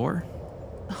 1d4.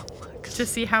 To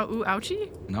see how ooh, ouchie?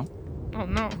 No, Oh,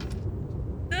 no.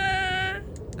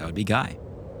 that would be Guy.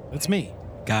 That's me.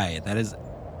 Guy, that is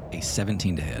a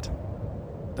 17 to hit.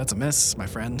 That's a miss, my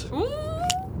friend.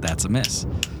 That's a miss.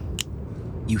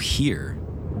 You hear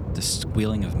the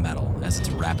squealing of metal as it's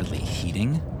rapidly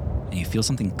heating, and you feel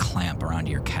something clamp around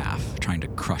your calf, trying to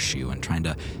crush you and trying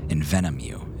to envenom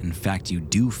you. In fact, you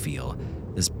do feel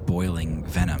this boiling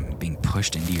venom being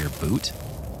pushed into your boot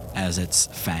as its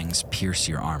fangs pierce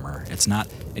your armor. It's not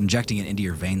injecting it into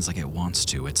your veins like it wants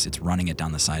to. It's running it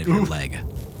down the side of your leg.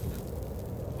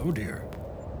 Oh, dear.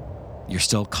 You're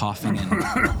still coughing and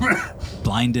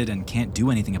blinded and can't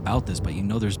do anything about this, but you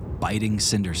know there's biting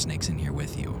cinder snakes in here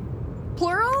with you.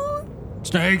 Plural?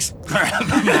 Snakes.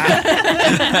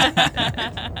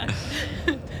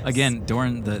 Again,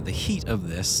 Doran, the heat of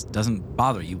this doesn't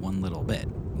bother you one little bit.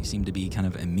 You seem to be kind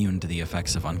of immune to the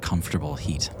effects of uncomfortable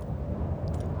heat.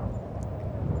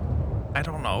 I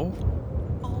don't know.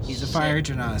 He's a fire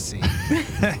genasi.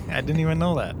 I didn't even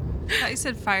know that. I thought you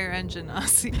said fire engine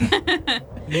Aussie.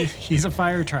 He's a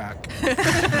fire truck.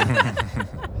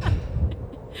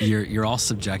 You're all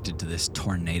subjected to this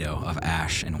tornado of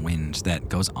ash and wind that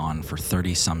goes on for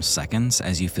 30-some seconds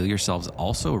as you feel yourselves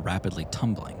also rapidly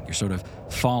tumbling. You're sort of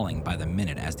falling by the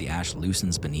minute as the ash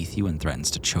loosens beneath you and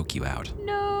threatens to choke you out.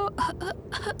 No.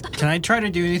 Can I try to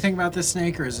do anything about this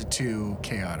snake, or is it too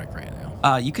chaotic right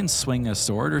now? You can swing a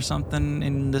sword or something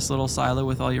in this little silo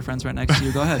with all your friends right next to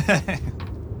you. Go ahead.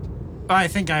 I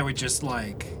think I would just,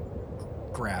 like,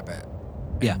 grab it.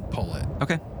 And Yeah. pull it.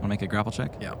 Okay. Want to make a grapple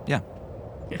check? Yeah. Yeah.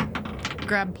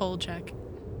 Grab pull check.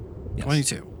 Yes.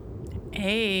 22.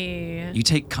 Hey. You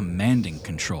take commanding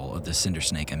control of the cinder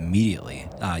snake immediately.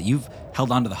 You've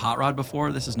held onto the hot rod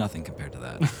before. This is nothing compared to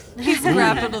that. He's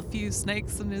grappled a few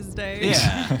snakes in his day.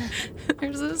 Yeah.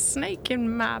 There's a snake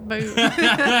in my boot.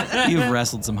 You've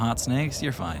wrestled some hot snakes.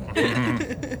 You're fine.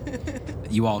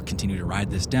 You all continue to ride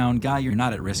this down. Guy, you're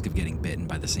not at risk of getting bitten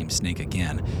by the same snake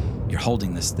again. You're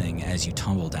holding this thing as you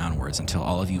tumble downwards until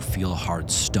all of you feel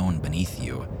hard stone beneath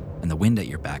you and the wind at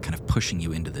your back kind of pushing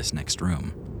you into this next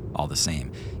room. All the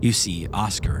same, you see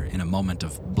Oscar in a moment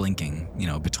of blinking,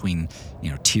 between,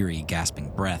 teary, gasping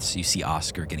breaths. You see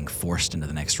Oscar getting forced into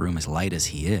the next room. As light as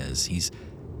he is, he's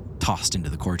tossed into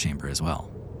the core chamber as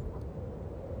well.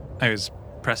 I was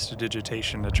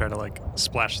prestidigitation to try to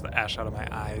splash the ash out of my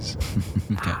eyes.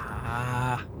 Okay.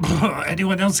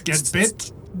 Anyone else get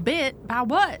bit? Bit? By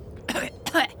what?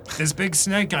 This big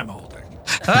snake I'm holding.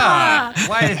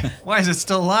 Why is it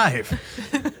still alive?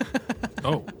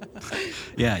 Oh.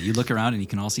 Yeah, you look around and you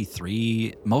can all see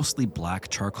 3 mostly black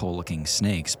charcoal-looking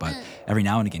snakes, but every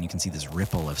now and again you can see this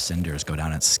ripple of cinders go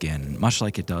down its skin, much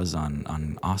like it does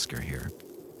on Oscar here.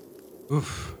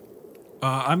 Oof.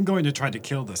 I'm going to try to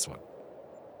kill this one.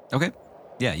 Okay.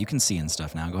 Yeah, you can see and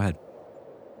stuff now. Go ahead.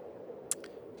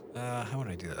 How would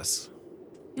I do this?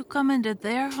 You come into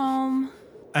their home.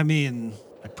 I mean,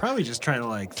 I'd probably just try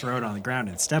to throw it on the ground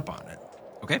and step on it.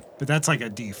 Okay. But that's like a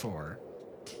D4.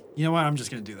 You know what? I'm just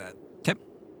going to do that. Okay.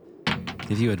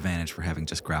 Give you advantage for having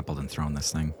just grappled and thrown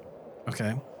this thing.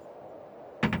 Okay.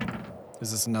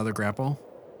 Is this another grapple?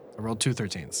 I rolled 2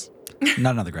 13s.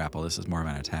 Not another grapple. This is more of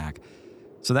an attack.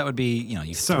 So that would be,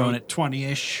 you've thrown it.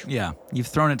 20-ish. Yeah, you've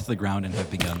thrown it to the ground and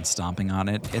have begun stomping on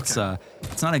it. It's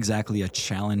it's not exactly a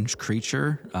challenge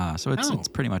creature, so it's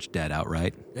pretty much dead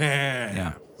outright.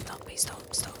 Yeah.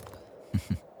 Stop.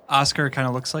 Oscar kind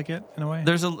of looks like it in a way.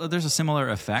 There's a similar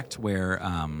effect where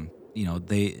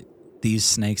these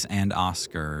snakes and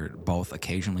Oscar both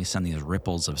occasionally send these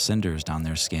ripples of cinders down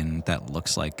their skin that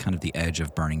looks like kind of the edge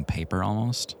of burning paper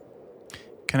almost.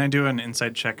 Can I do an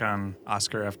insight check on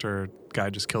Oscar after Guy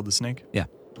just killed the snake? Yeah.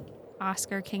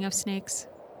 Oscar, king of snakes.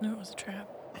 No, it was a trap.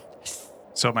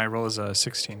 So my roll is a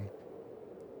 16.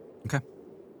 Okay.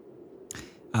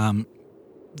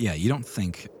 Yeah, you don't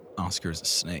think Oscar's a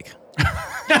snake.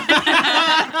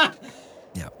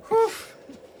 Yeah.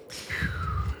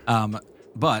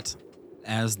 But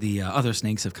as the other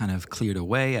snakes have kind of cleared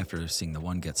away after seeing the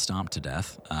one get stomped to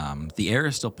death, the air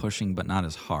is still pushing, but not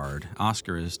as hard.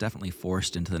 Oscar is definitely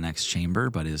forced into the next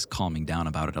chamber, but is calming down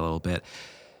about it a little bit.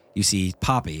 You see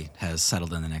Poppy has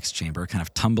settled in the next chamber, kind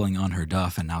of tumbling on her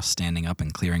duff and now standing up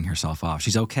and clearing herself off.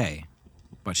 She's okay,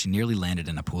 but she nearly landed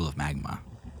in a pool of magma.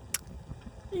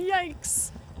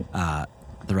 Yikes.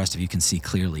 The rest of you can see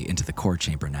clearly into the core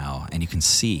chamber now, and you can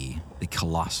see the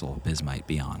colossal bismite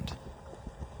beyond.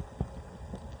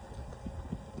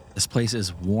 This place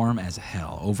is warm as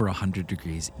hell, over 100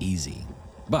 degrees easy.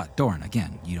 But, Doran,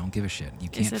 again, you don't give a shit. You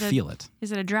can't feel it.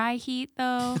 Is it a dry heat,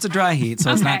 though? It's a dry heat,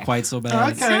 so it's not quite so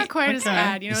bad. It's not quite as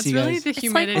bad. You know, You it's see, really guys? the It's like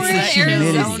humidity. we're in It's the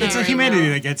humidity. Arizona. It's the right humidity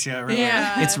now. that gets you, really.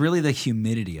 Yeah. It's really the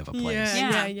humidity of a place.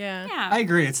 Yeah. Yeah. I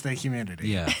agree, it's the humidity.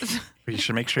 Yeah. But you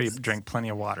should make sure you drink plenty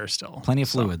of water still. Plenty of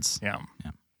fluids. Yeah.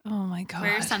 Oh my god.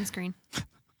 Wear your sunscreen.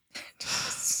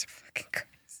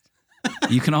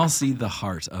 You can all see the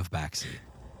heart of Baxi.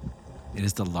 It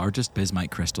is the largest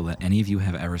bismite crystal that any of you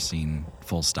have ever seen,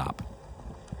 full stop.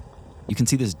 You can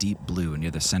see this deep blue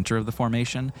near the center of the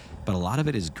formation, but a lot of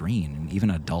it is green and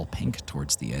even a dull pink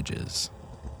towards the edges.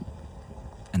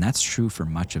 And that's true for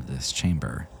much of this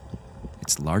chamber.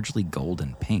 It's largely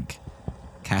golden pink,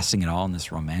 casting it all in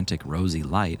this romantic rosy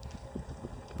light,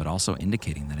 but also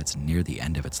indicating that it's near the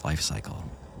end of its life cycle.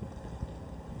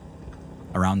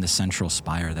 Around the central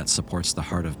spire that supports the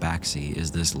heart of Baxi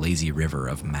is this lazy river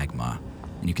of magma,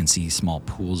 and you can see small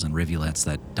pools and rivulets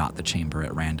that dot the chamber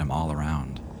at random all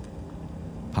around.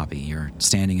 Poppy, you're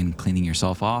standing and cleaning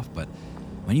yourself off, but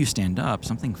when you stand up,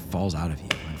 something falls out of you,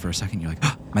 and for a second you're like,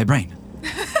 "Ah, my brain!"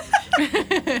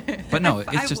 But no,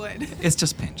 it's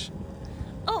just Pinch.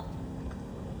 Oh,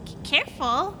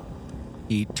 careful.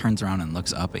 He turns around and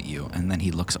looks up at you, and then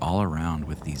he looks all around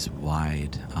with these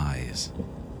wide eyes.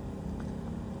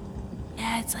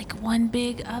 Yeah, it's like one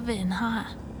big oven, huh?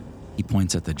 He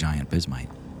points at the giant bismite.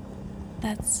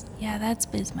 That's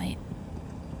bismite.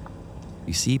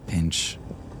 You see Pinch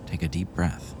take a deep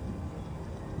breath.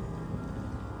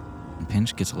 And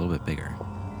Pinch gets a little bit bigger.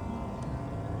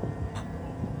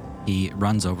 He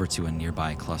runs over to a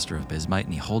nearby cluster of bismite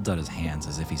and he holds out his hands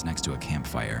as if he's next to a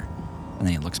campfire. And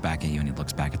then he looks back at you and he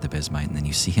looks back at the bismite, and then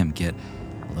you see him get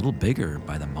a little bigger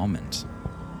by the moment.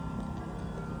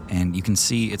 And you can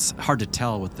see, it's hard to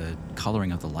tell with the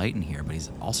coloring of the light in here, but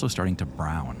he's also starting to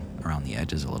brown around the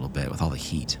edges a little bit with all the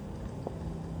heat.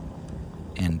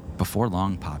 And before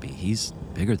long, Poppy, he's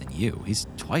bigger than you. He's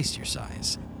twice your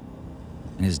size.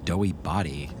 And his doughy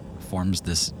body forms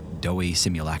this doughy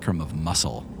simulacrum of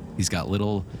muscle. He's got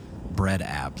little bread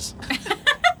abs.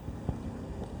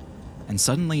 And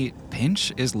suddenly,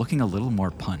 Pinch is looking a little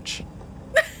more Punch.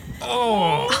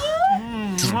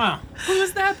 Mwah.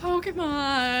 Who's that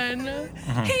Pokemon?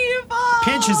 He evolved.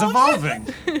 Pinch is evolving.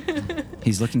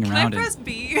 He's looking Can I around press and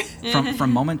B?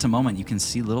 from moment to moment, you can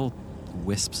see little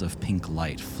wisps of pink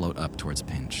light float up towards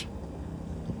Pinch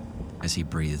as he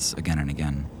breathes again and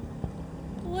again.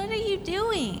 What are you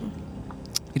doing?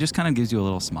 He just kind of gives you a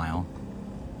little smile,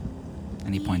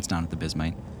 and he points down at the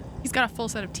bismite. He's got a full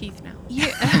set of teeth now.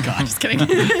 Yeah. God, just kidding.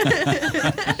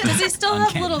 Does he still have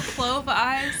Uncanny. little clove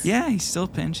eyes? Yeah, he's still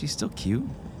Pinch. He's still cute.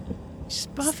 She's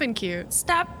buff and cute.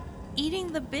 Stop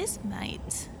eating the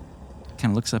bismite.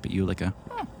 Kind of looks up at you like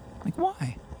like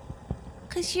why?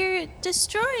 'Cause you're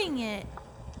destroying it.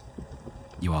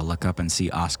 You all look up and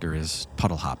see Oscar is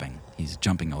puddle hopping. He's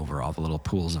jumping over all the little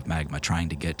pools of magma, trying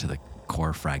to get to the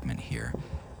core fragment here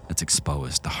that's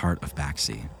exposed, the heart of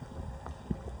Baxi.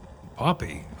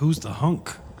 Poppy, who's the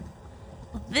hunk?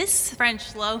 This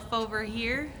French loaf over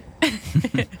here.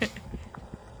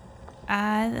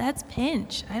 That's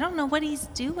Pinch. I don't know what he's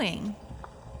doing.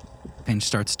 Pinch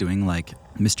starts doing like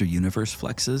Mr. Universe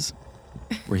flexes,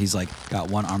 where he's like got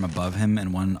one arm above him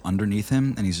and one underneath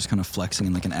him, and he's just kind of flexing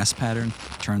in like an S pattern,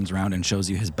 turns around and shows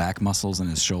you his back muscles and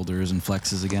his shoulders and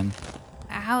flexes again.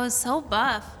 I was so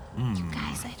buff. You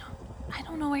guys, I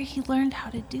don't know where he learned how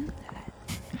to do that.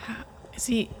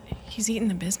 He's eating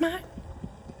the bismite?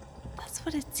 That's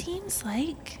what it seems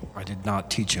like. I did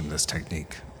not teach him this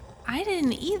technique. I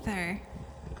didn't either.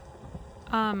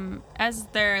 As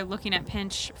they're looking at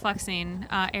Pinch flexing,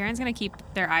 Aaron's gonna keep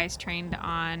their eyes trained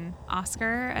on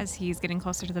Oscar as he's getting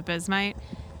closer to the bismite.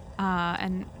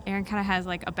 And Aaron kind of has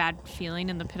like a bad feeling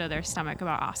in the pit of their stomach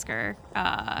about Oscar,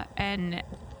 and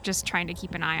just trying to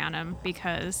keep an eye on him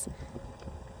because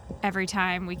every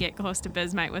time we get close to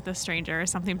bismite with a stranger,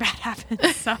 something bad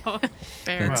happens. So,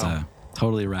 Fair. That's a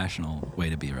totally rational way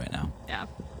to be right now. yeah.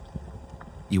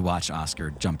 You watch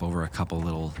Oscar jump over a couple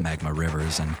little magma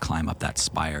rivers and climb up that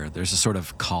spire. There's a sort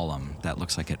of column that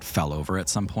looks like it fell over at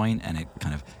some point, and it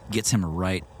kind of gets him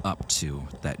right up to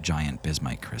that giant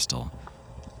bismite crystal.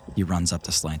 He runs up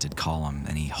the slanted column,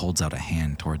 and he holds out a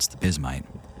hand towards the bismite.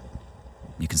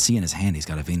 You can see in his hand he's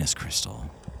got a Venus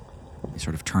crystal. He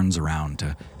sort of turns around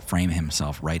to frame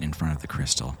himself right in front of the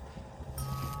crystal.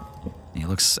 And he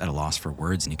looks at a loss for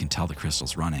words, and you can tell the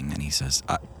crystal's running, and he says,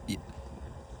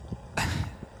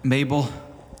 Mabel,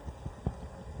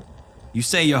 You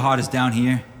say your heart is down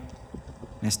here,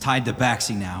 and it's tied to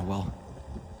Baxi now.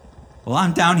 Well,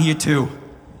 I'm down here too.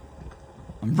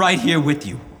 I'm right here with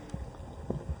you.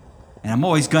 And I'm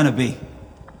always gonna be.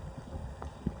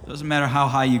 Doesn't matter how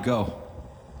high you go.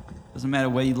 Doesn't matter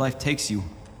where your life takes you.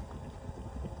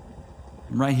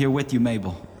 I'm right here with you,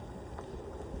 Mabel.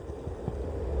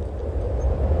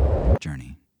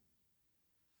 Journey.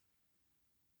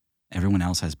 Everyone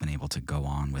else has been able to go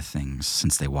on with things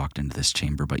since they walked into this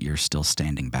chamber, but you're still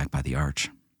standing back by the arch.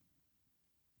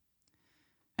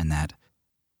 And that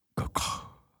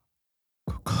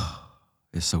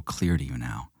is so clear to you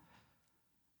now.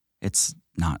 It's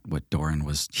not what Doran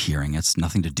was hearing. It's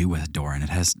nothing to do with Doran. It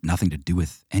has nothing to do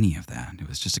with any of that. It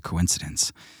was just a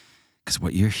coincidence. Because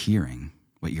what you're hearing,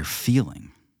 what you're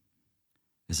feeling,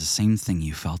 is the same thing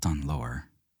you felt on Lower.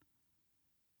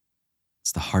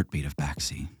 It's the heartbeat of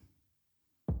Baxi.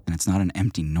 And it's not an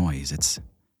empty noise. It's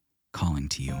calling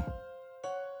to you.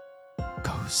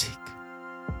 Go seek.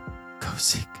 Go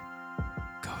seek.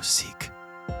 Go seek.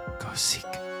 Go seek.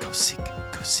 Go seek.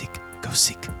 Go seek. Go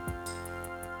seek.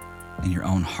 And your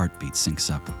own heartbeat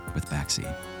syncs up with Baxi.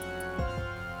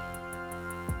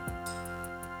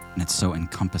 And it's so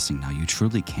encompassing now, you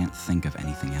truly can't think of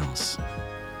anything else.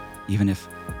 Even if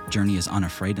Journey is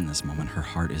unafraid in this moment, her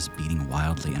heart is beating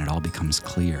wildly and it all becomes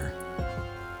clear.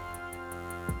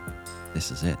 This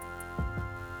is it.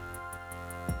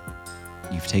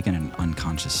 You've taken an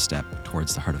unconscious step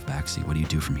towards the heart of Baxi. What do you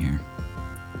do from here?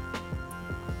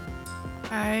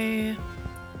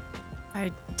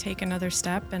 I take another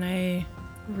step and I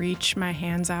reach my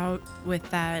hands out with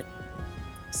that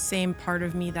same part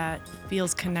of me that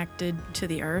feels connected to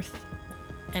the earth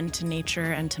and to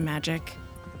nature and to magic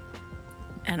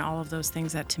and all of those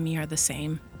things that to me are the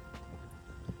same.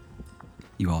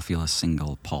 You all feel a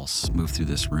single pulse move through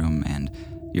this room, and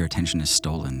your attention is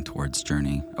stolen towards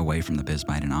Journey, away from the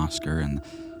Bisbite and Oscar and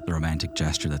the romantic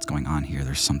gesture that's going on here.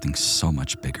 There's something so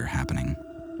much bigger happening.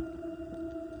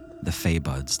 The Fey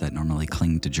buds that normally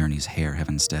cling to Journey's hair have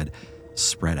instead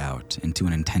spread out into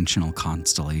an intentional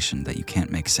constellation that you can't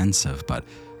make sense of, but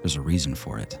there's a reason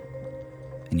for it.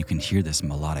 And you can hear this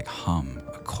melodic hum,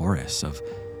 a chorus of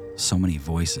so many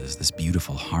voices, this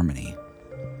beautiful harmony.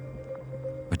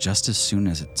 But just as soon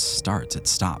as it starts, it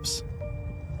stops.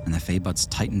 And the Fey buds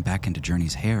tighten back into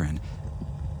Journey's hair, and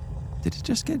did it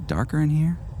just get darker in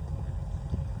here?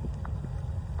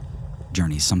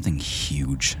 Journey, something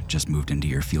huge just moved into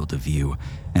your field of view,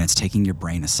 and it's taking your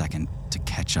brain a second to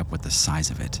catch up with the size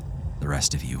of it. The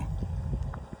rest of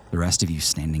you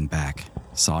standing back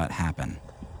saw it happen,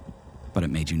 but it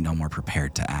made you no more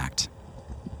prepared to act.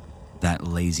 That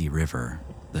lazy river,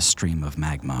 the stream of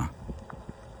magma,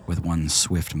 with one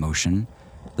swift motion,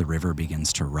 the river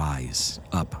begins to rise,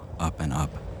 up, and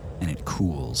up, and it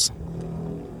cools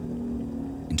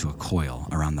into a coil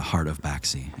around the heart of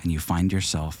Baxi, and you find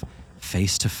yourself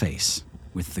face to face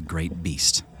with the great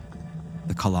beast,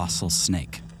 the colossal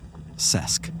snake,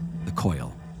 Sesk, the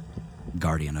coil,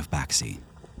 guardian of Baxi.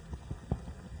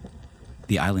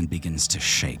 The island begins to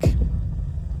shake,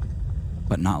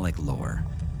 but not like Lore.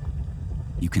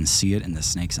 You can see it in the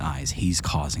snake's eyes. He's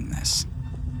causing this.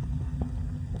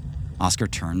 Oscar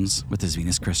turns with his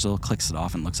Venus crystal, clicks it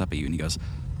off, and looks up at you, and he goes,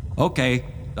 "Okay,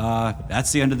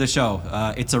 that's the end of the show.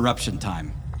 It's eruption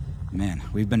time. Man,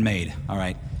 we've been made. All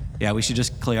right. Yeah, we should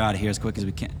just clear out of here as quick as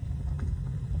we can."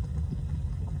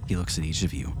 He looks at each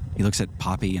of you. He looks at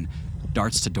Poppy and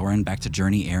darts to Doran, back to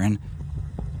Journey, Aaron.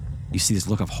 You see this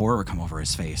look of horror come over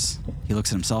his face. He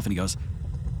looks at himself and he goes,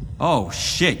 "Oh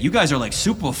shit, you guys are like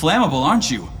super flammable, aren't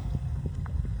you?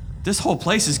 This whole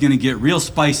place is gonna get real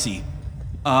spicy.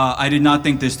 I did not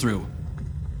think this through.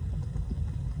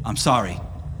 I'm sorry."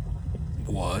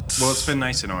 What? Well, it's been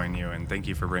nice knowing you, and thank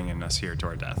you for bringing us here to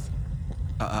our death.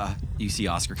 You see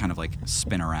Oscar kind of like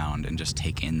spin around and just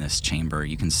take in this chamber.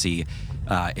 You can see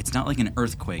it's not like an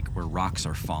earthquake where rocks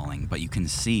are falling, but you can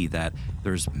see that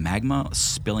there's magma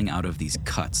spilling out of these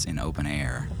cuts in open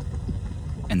air.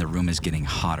 And the room is getting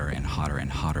hotter and hotter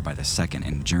and hotter by the second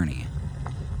in Journey.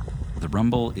 The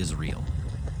rumble is real.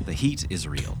 The heat is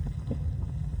real.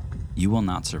 You will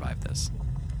not survive this.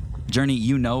 Journey,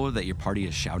 you know that your party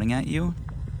is shouting at you,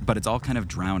 but it's all kind of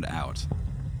drowned out.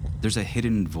 There's a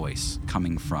hidden voice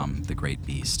coming from the great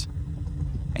beast.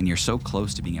 And you're so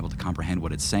close to being able to comprehend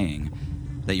what it's saying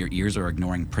that your ears are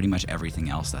ignoring pretty much everything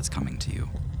else that's coming to you.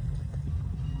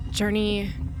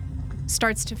 Journey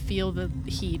starts to feel the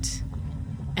heat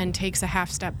and takes a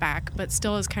half step back, but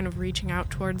still is kind of reaching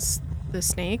out towards the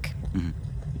snake. Mm-hmm.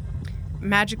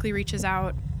 Magically reaches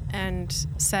out and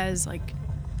says, like,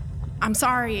 "I'm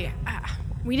sorry.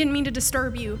 We didn't mean to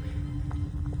disturb you.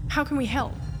 How can we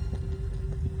help?"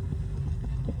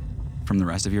 from the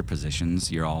rest of your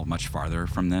positions, you're all much farther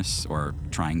from this, or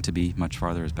trying to be much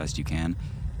farther as best you can.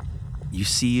 You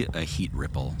see a heat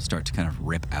ripple start to kind of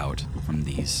rip out from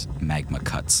these magma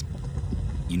cuts.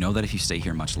 You know that if you stay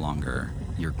here much longer,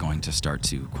 you're going to start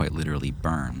to quite literally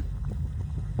burn.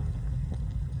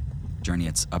 Journey,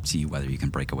 it's up to you whether you can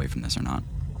break away from this or not.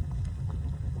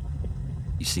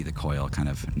 You see the coil kind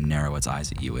of narrow its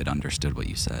eyes at you. It understood what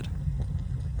you said.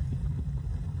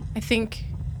 I think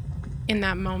in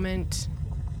that moment,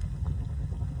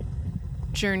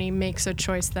 Journey makes a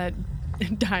choice that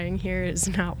dying here is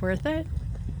not worth it.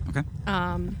 Okay.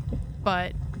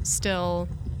 But still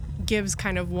gives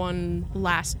kind of one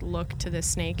last look to the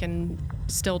snake and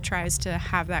still tries to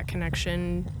have that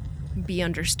connection be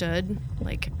understood.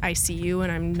 Like, I see you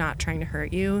and I'm not trying to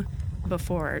hurt you,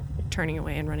 before turning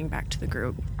away and running back to the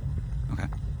group. Okay.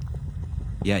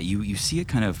 Yeah, you see it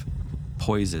kind of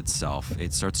poise itself.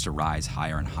 It starts to rise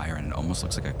higher and higher, and it almost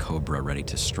looks like a cobra ready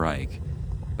to strike.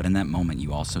 But in that moment,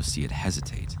 you also see it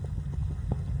hesitate.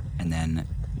 And then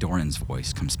Doran's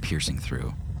voice comes piercing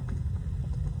through.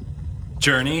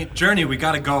 Journey, we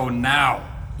gotta go now.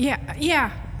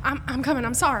 Yeah, I'm coming,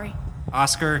 I'm sorry.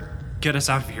 Oscar, get us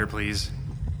out of here, please.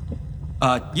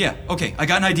 Yeah, okay, I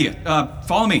got an idea.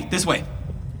 Follow me, this way.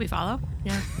 We follow?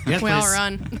 Yeah. Yes, we all please.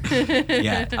 run.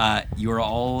 Yeah, you are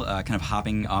all kind of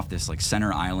hopping off this like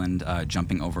center island,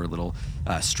 jumping over little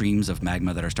streams of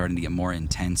magma that are starting to get more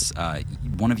intense.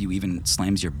 One of you even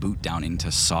slams your boot down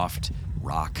into soft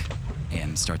rock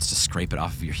and starts to scrape it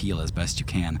off of your heel as best you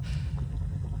can.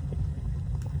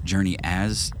 Journey,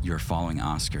 as you're following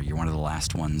Oscar, you're one of the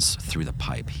last ones through the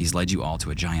pipe. He's led you all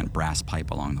to a giant brass pipe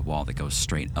along the wall that goes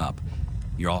straight up.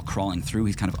 You're all crawling through.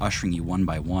 He's kind of ushering you one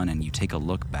by one, and you take a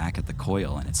look back at the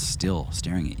coil, and it's still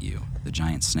staring at you, the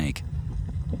giant snake.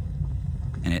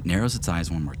 And it narrows its eyes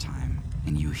one more time,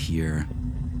 and you hear,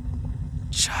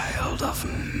 "Child of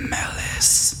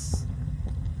Melis.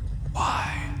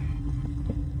 Why?"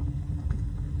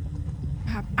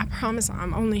 I promise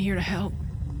I'm only here to help.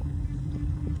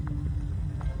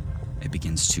 It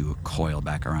begins to coil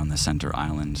back around the center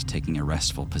island, taking a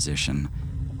restful position,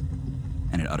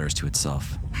 and it utters to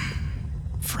itself,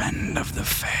 "Friend of the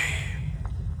Fae."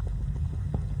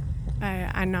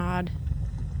 I nod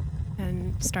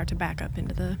and start to back up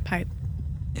into the pipe.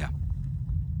 Yeah.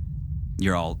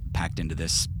 You're all packed into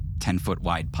this 10-foot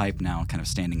wide pipe now, kind of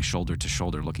standing shoulder to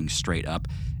shoulder, looking straight up,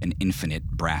 an infinite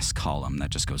brass column that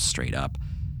just goes straight up.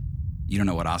 You don't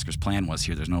know what Oscar's plan was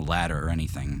here. There's no ladder or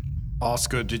anything.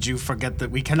 Oscar, did you forget that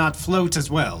we cannot float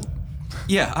as well?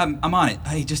 Yeah, I'm on it.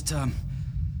 I just,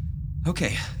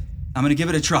 okay. I'm gonna give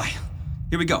it a try.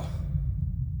 Here we go.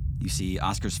 You see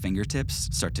Oscar's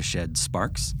fingertips start to shed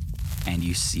sparks, and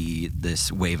you see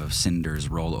this wave of cinders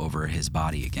roll over his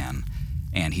body again,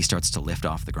 and he starts to lift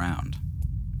off the ground.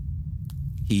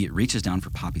 He reaches down for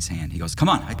Poppy's hand. He goes, "Come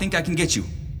on, I think I can get you."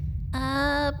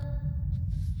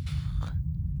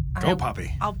 Go,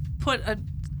 Poppy. I'll put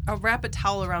I'll wrap a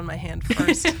towel around my hand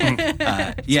first.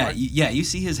 You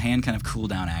see his hand kind of cool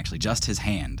down, actually, just his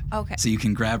hand. Okay. So you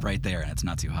can grab right there, and it's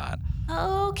not too hot.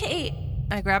 Okay.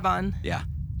 I grab on. Yeah.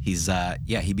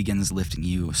 He begins lifting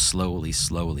you slowly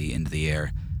into the air.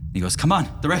 And he goes, "Come on,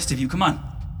 the rest of you, come on."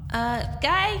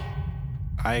 Guy?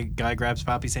 Guy grabs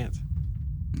Poppy's hands.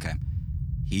 Okay.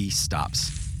 He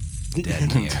stops dead in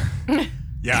the air.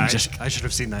 Yeah, And I should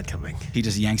have seen that coming. He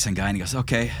just yanks on Guy and he goes,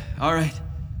 "Okay, all right,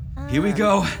 here we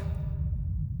go."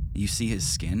 You see his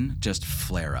skin just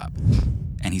flare up,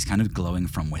 and he's kind of glowing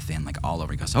from within, like all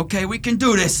over. He goes, "Okay, we can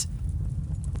do this."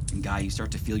 And Guy, you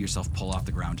start to feel yourself pull off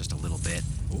the ground just a little bit.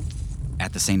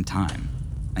 At the same time,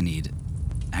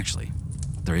 actually,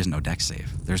 there is no dex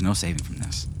save. There's no saving from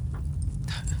this.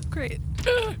 Great.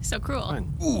 So cruel.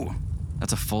 Fine. Ooh,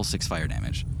 that's a full 6 fire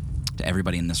damage to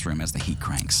everybody in this room as the heat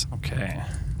cranks. Okay.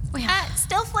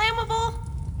 Still flammable?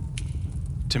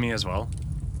 To me as well.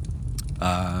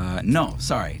 No,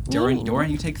 sorry. Ooh.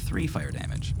 Doran, you take 3 fire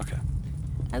damage. Okay.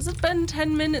 Has it been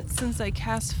 10 minutes since I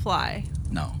cast fly?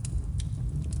 No.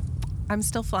 I'm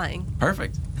still flying,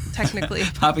 Perfect. technically.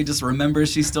 Poppy just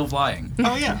remembers she's still flying.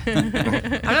 Oh, yeah.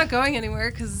 I'm not going anywhere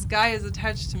because this guy is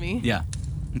attached to me. Yeah.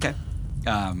 Okay.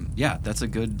 Yeah, that's a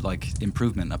good,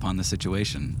 improvement upon the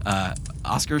situation.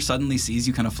 Oscar suddenly sees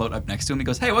you kind of float up next to him. He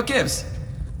goes, "Hey, what gives?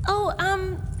 Oh,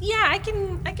 yeah, I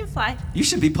can fly. You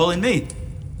should be pulling me.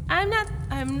 I'm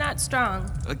not strong.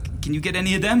 Can you get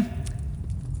any of them?"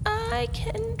 I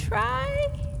can try.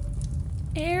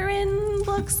 Aaron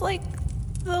looks like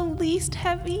the least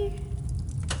heavy.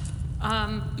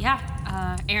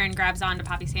 Aaron grabs onto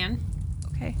Poppy's hand.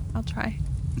 Okay, I'll try.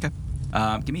 Okay.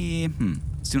 Give me,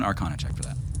 let's do an Arcana check for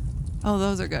that. Oh,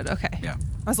 those are good. Okay. Yeah.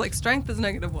 I was like, strength is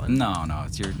 -1. No,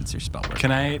 it's your spell work.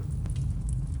 Can I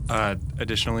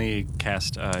additionally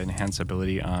cast enhance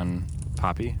ability on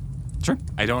Poppy? Sure.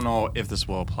 I don't know if this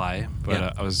will apply, but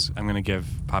Yeah. I'm going to give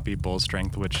Poppy bull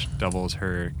strength, which doubles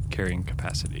her carrying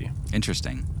capacity.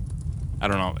 Interesting. I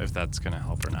don't know if that's going to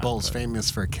help or not. Bull's but- famous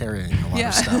for carrying a lot Yeah.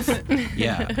 of stuff.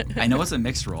 Yeah, I know it's a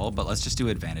mixed roll, but let's just do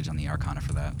advantage on the Arcana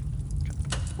for that.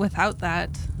 Without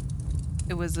that,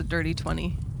 it was a dirty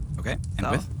 20. Okay, and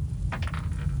So. with?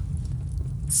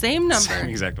 Same number. Same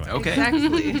exact one. Okay.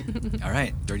 Exactly. All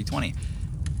right, dirty 20.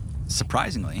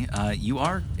 Surprisingly, you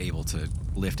are able to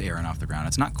lift Aaron off the ground.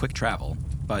 It's not quick travel,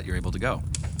 but you're able to go.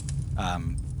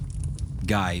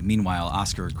 Guy, meanwhile,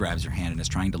 Oscar grabs your hand and is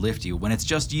trying to lift you. When it's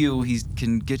just you, he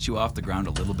can get you off the ground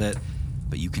a little bit,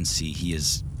 but you can see he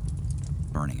is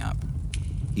burning up.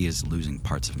 He is losing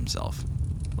parts of himself.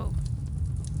 Whoa.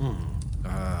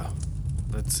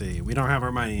 Let's see. We don't have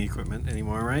our mining equipment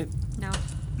anymore, right? No.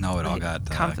 No, it all Right, got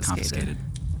confiscated. confiscated.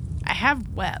 I have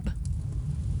web.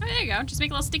 Oh, there you go. Just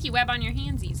make a little sticky web on your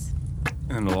handsies.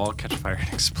 And then they'll all catch fire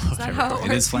and explode. Is that how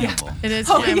everywhere. It is flammable. It is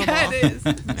Oh, flammable. yeah, it is.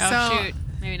 Oh, So- shoot.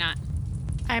 Maybe not.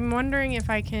 I'm wondering if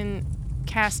I can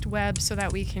cast web so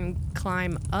that we can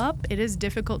climb up. It is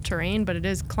difficult terrain, but it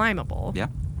is climbable. Yeah.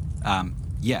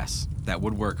 Yes, that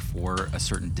would work for a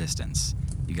certain distance.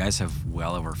 You guys have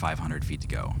well over 500 feet to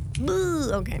go.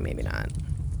 Boo, okay, maybe not.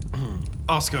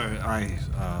 Oscar, I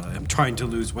am trying to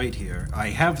lose weight here. I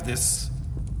have this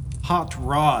hot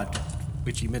rod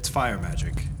which emits fire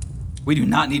magic. We do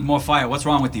not need more fire. What's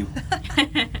wrong with you?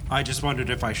 I just wondered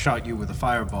if I shot you with a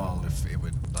fireball, if it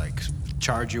would, like,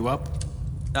 charge you up.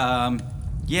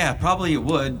 Yeah, probably it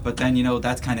would, but then,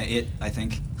 that's kind of it, I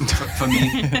think, for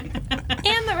me.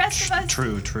 And the rest of us.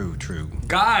 True.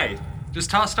 Guy, just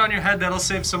toss it on your head. That'll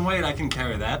save some weight. I can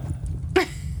carry that.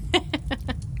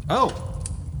 Oh,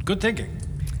 good thinking.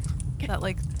 Is that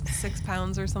like 6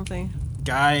 pounds or something?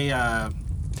 Guy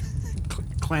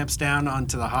clamps down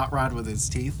onto the hot rod with his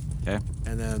teeth Okay.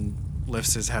 and then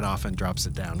lifts his head off and drops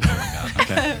it down.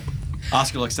 Okay.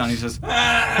 Oscar looks down and he says,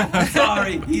 I'm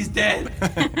sorry, he's dead.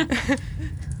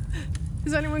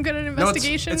 Is anyone good at No,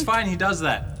 investigation? it's fine. He does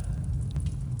that.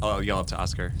 I'll yell up to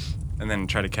Oscar and then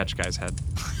try to catch Guy's head.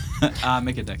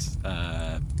 Make a dex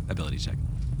ability check.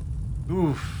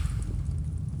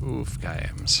 Oof, Guy,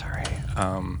 I'm sorry.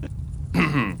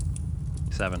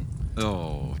 7.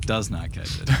 Oh, does not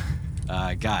catch it.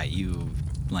 Guy, you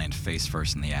land face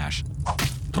first in the ash.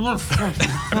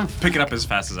 Pick it up as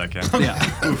fast as I can.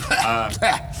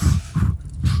 Yeah.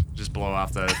 Just blow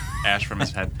off the ash from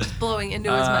his head. Blowing into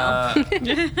his mouth.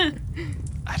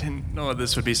 I didn't know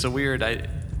this would be so weird. I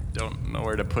don't know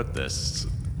where to put this.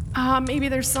 Maybe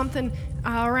there's something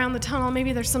around the tunnel.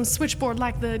 Maybe there's some switchboard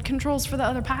like the controls for the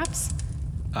other pipes.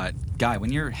 Guy,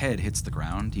 when your head hits the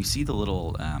ground, you see the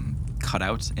little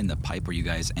cutout in the pipe where you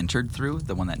guys entered through,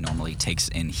 the one that normally takes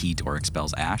in heat or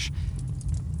expels ash.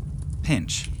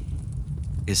 Pinch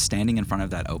is standing in front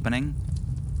of that opening,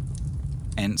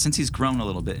 and since he's grown a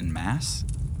little bit in mass,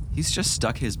 he's just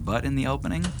stuck his butt in the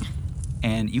opening,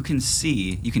 and you can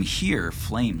hear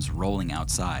flames rolling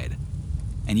outside,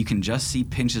 and you can just see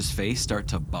Pinch's face start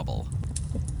to bubble.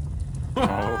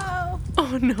 Oh.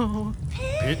 Oh no.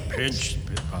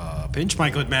 Pinch, my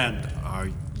good man, are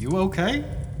you okay?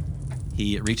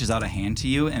 He reaches out a hand to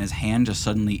you, and his hand just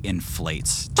suddenly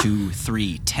inflates 2,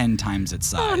 3, 10 times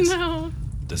its Oh size. no.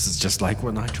 This is just like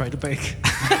when I try to bake.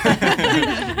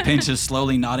 Pinch is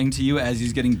slowly nodding to you as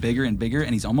he's getting bigger and bigger,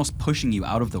 and he's almost pushing you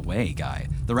out of the way, Guy.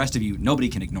 The rest of you, nobody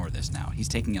can ignore this now. He's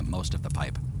taking up most of the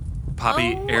pipe.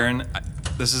 Poppy, Oh. Aaron,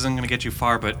 this isn't going to get you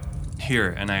far, but here.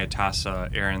 And I toss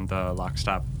Aaron the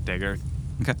lockstop dagger.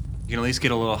 Okay. You can at least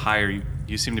get a little higher.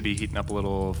 You seem to be heating up a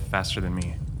little faster than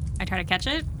me. I try to catch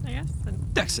it, I guess.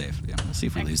 And Dex save. Yeah, we'll see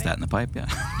if we Dex lose save. that in the pipe. Yeah.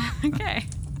 okay.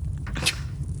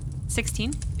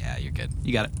 16. Yeah, you're good.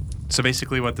 You got it. So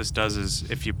basically what this does is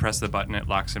if you press the button, it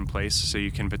locks in place, so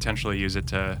you can potentially use it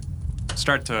to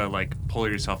start to, like, pull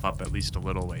yourself up at least a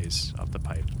little ways up the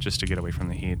pipe, just to get away from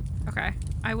the heat. Okay.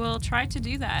 I will try to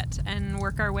do that and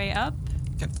work our way up.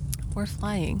 Okay. We're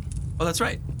flying. Oh, that's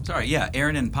right. Sorry. Yeah,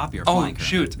 Aaron and Poppy are Oh, flying. currently.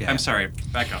 shoot. Yeah, I'm yeah. sorry.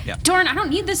 Back up. Yeah. Dorn, I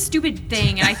don't need this stupid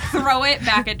thing. And I throw it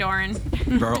back at Dorn.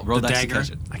 Roll The dex to dagger?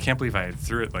 catch it. I can't believe I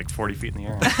threw it like 40 feet in the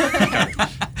air.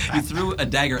 You threw a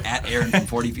dagger at Aaron from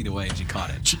 40 feet away, and she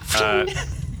caught it.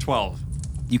 12.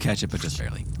 You catch it, but just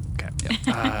barely. Okay.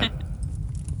 Yep.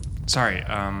 Sorry.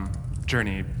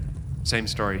 Journey. Same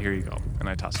story. Here you go. And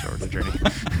I tossed it over to Journey.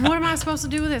 What am I supposed to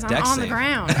do with this? I'm Dex on the save.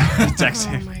 ground. Dex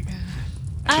Oh save. my god.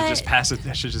 I should just pass it.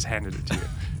 I should just handed it to you.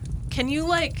 Can you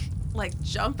like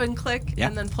jump and click Yeah.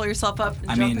 and then pull yourself up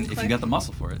and I jump mean, and if click? you got the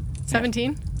muscle for it.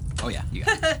 17? Oh yeah, you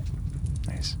got it.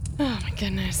 Nice. Oh my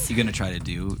goodness. You gonna try to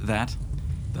do that?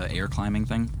 The air climbing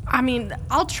thing? I mean,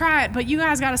 I'll try it, but you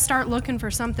guys got to start looking for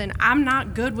something. I'm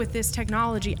not good with this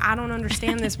technology. I don't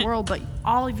understand this world, but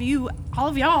all of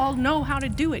y'all know how to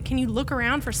do it. Can you look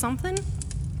around for something?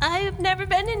 I've never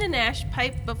been in an ash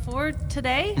pipe before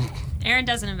today. Aaron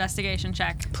does an investigation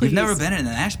check. You've never been in an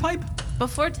ash pipe?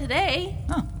 Before today.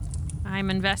 Huh. I'm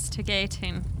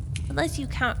investigating. Unless you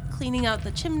count cleaning out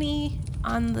the chimney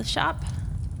on the shop.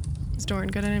 Is Doran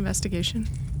good at investigation?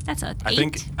 That's a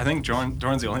 8. I think Doran's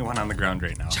the only one on the ground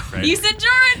right now, right? You said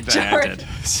Jordan! Yeah, I did.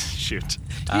 Shoot.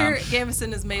 Here,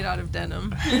 Gamison is made out of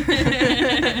denim.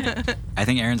 I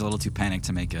think Aaron's a little too panicked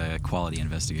to make a quality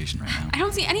investigation right now. I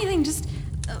don't see anything, just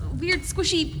a weird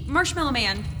squishy marshmallow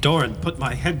man. Doran, put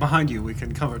my head behind you. We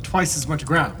can cover twice as much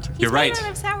ground. He's You're right. made out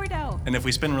of sourdough. And if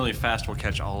we spin really fast, we'll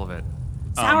catch all of it.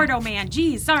 Sourdough man,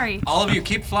 geez, sorry. All of you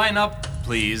keep flying up,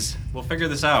 please. We'll figure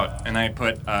this out. And I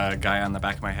put a guy on the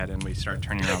back of my head, and we start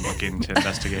turning around looking to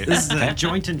investigate. This is a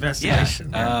joint investigation.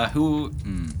 Yeah.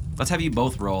 Let's have you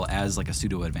both roll as like a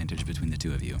pseudo advantage between the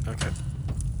two of you. Okay.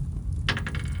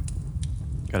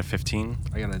 Got a 15.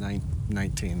 I got a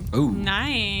 19. Ooh.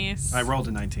 Nice. I rolled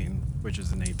a 19, which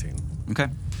is an 18. Okay.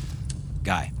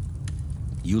 Guy,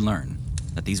 you learn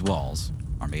that these walls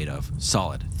are made of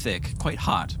solid, thick, quite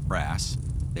hot brass.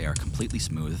 They are completely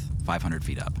smooth, 500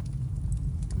 feet up.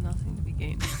 Nothing to be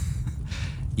gained.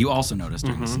 You also notice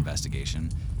during this investigation,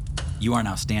 you are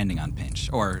now standing on Pinch,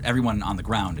 or everyone on the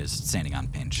ground is standing on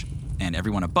Pinch, and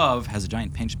everyone above has a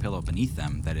giant pinch pillow beneath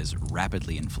them that is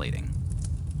rapidly inflating.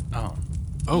 Oh.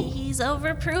 Oh, He's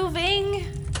overproving.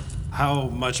 how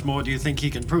much more do you think he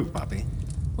can prove, Poppy?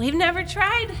 We've never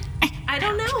tried. I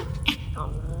don't know.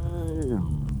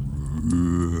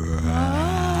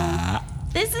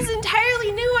 This is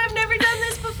entirely new. I've never done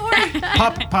this before.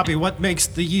 Poppy, what makes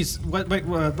the yeast?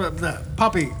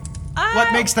 Poppy,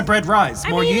 what makes the bread rise?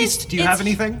 More yeast? Do you have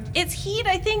anything? It's heat.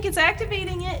 I think it's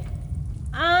activating it.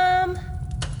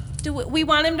 Do we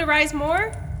want him to rise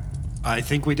more? I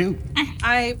think we do.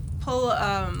 I pull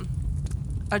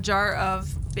a jar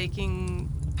of baking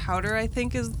powder, I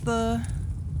think is the...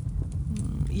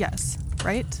 Yes,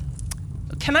 right?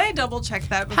 Can I double check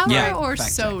that before Powder Yeah, or fact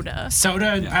check. soda?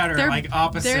 Soda and powder They're- are like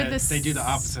opposite. they're the They do the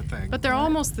opposite thing. But they're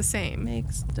almost the same.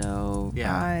 makes dough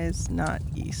Yeah. rise, not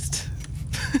yeast.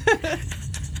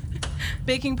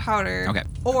 Baking powder. Okay.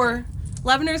 Or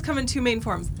leaveners come in two main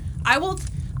forms. I'll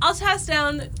toss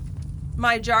down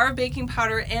my jar of baking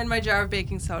powder and my jar of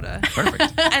baking soda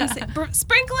Perfect. and say,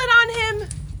 sprinkle it on him.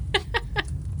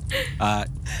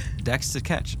 Dex to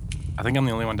catch. I think I'm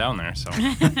the only one down there, so.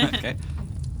 Okay.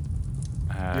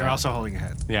 You're also holding a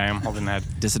head. Yeah, I am holding that.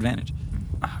 Disadvantage.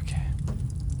 Okay.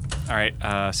 All right,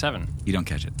 7. You don't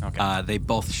catch it. Okay. They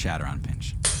both shatter on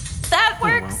Pinch. That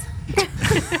works.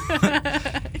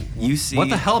 You see. What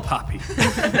the hell, Poppy?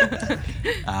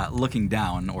 Looking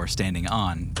down or standing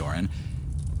on Doran,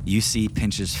 you see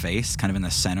Pinch's face kind of in the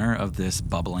center of this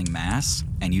bubbling mass,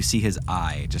 and you see his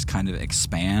eye just kind of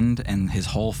expand, and his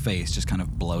whole face just kind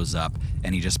of blows up,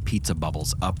 and he just pizza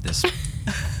bubbles up this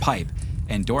pipe.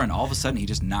 And Doran, all of a sudden, he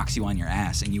just knocks you on your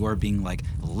ass, and you are being like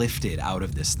lifted out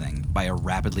of this thing by a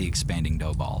rapidly expanding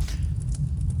dough ball.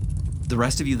 The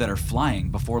rest of you that are flying,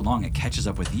 before long, it catches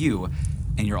up with you,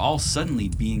 and you're all suddenly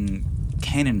being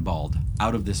cannonballed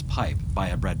out of this pipe by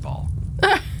a bread ball.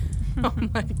 Oh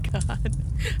my god.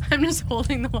 I'm just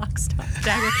holding the lock, stock,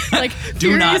 dagger, like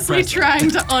Do not furiously press it. trying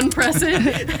to unpress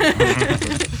it.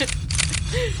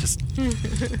 Just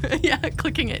Yeah,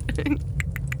 clicking it.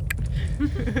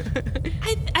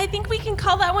 I think we can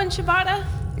call that one ciabatta.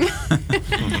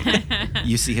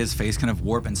 you see his face kind of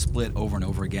warp and split over and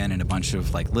over again in a bunch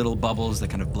of like little bubbles that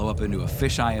kind of blow up into a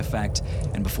fisheye effect,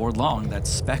 and before long that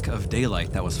speck of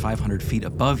daylight that was 500 feet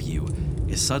above you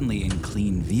is suddenly in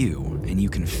clean view, and you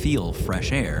can feel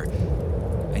fresh air,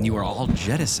 and you are all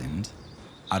jettisoned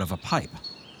out of a pipe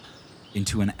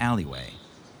into an alleyway.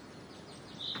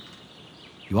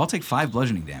 You all take 5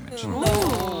 bludgeoning damage.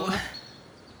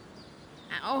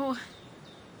 Ow.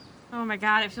 Oh my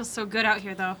god, it feels so good out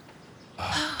here though.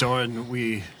 Doran,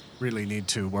 we really need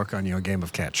to work on your game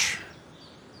of catch,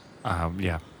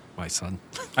 Yeah. my son.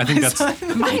 I think that's My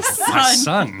my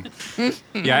son. son.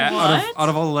 Yeah, What? out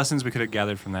of all the lessons we could have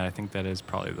gathered from that, I think that is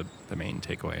probably the main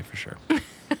takeaway for sure.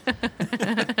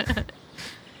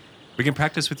 We can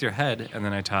practice with your head, and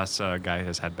then I toss a guy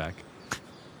his head back.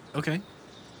 Okay.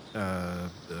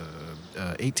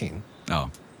 18. Oh,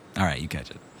 all right, you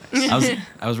catch it.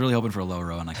 I was really hoping for a low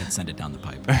row, and I could send it down the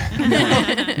pipe.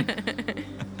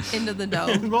 Into the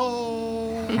dough.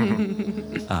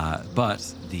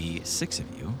 But the 6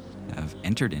 of you have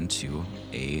entered into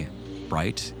a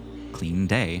bright, clean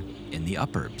day in the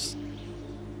Uppers.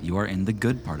 You are in the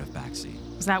good part of Baxi.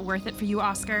 Was that worth it for you,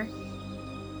 Oscar?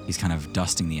 He's kind of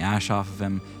dusting the ash off of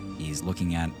him. He's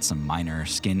looking at some minor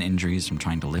skin injuries from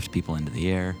trying to lift people into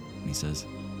the air. And he says,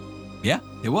 yeah,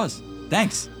 it was.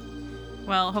 Thanks.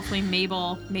 Well, hopefully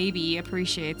Mabel maybe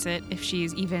appreciates it if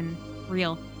she's even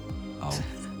real. Oh.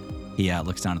 He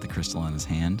looks down at the crystal in his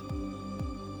hand.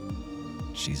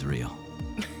 She's real.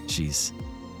 She's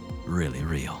really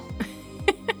real.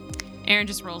 Aaron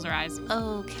just rolls her eyes.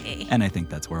 Okay. And I think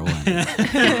that's where we'll end.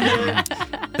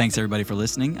 Thanks, everybody, for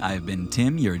listening. I've been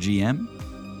Tim, your GM.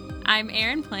 I'm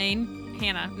Aaron playing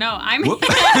Hannah. No, I'm Whoop.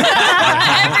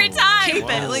 every time. Keep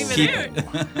it. Leave Keep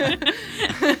it.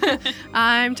 it.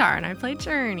 I'm Tara, and I play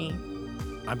Journey.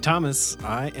 I'm Thomas.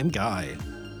 I am Guy.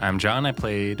 I'm John. I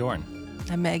play Dorn.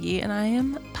 I'm Maggie, and I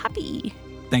am Poppy.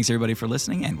 Thanks, everybody, for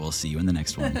listening, and we'll see you in the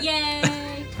next one.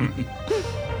 Yay.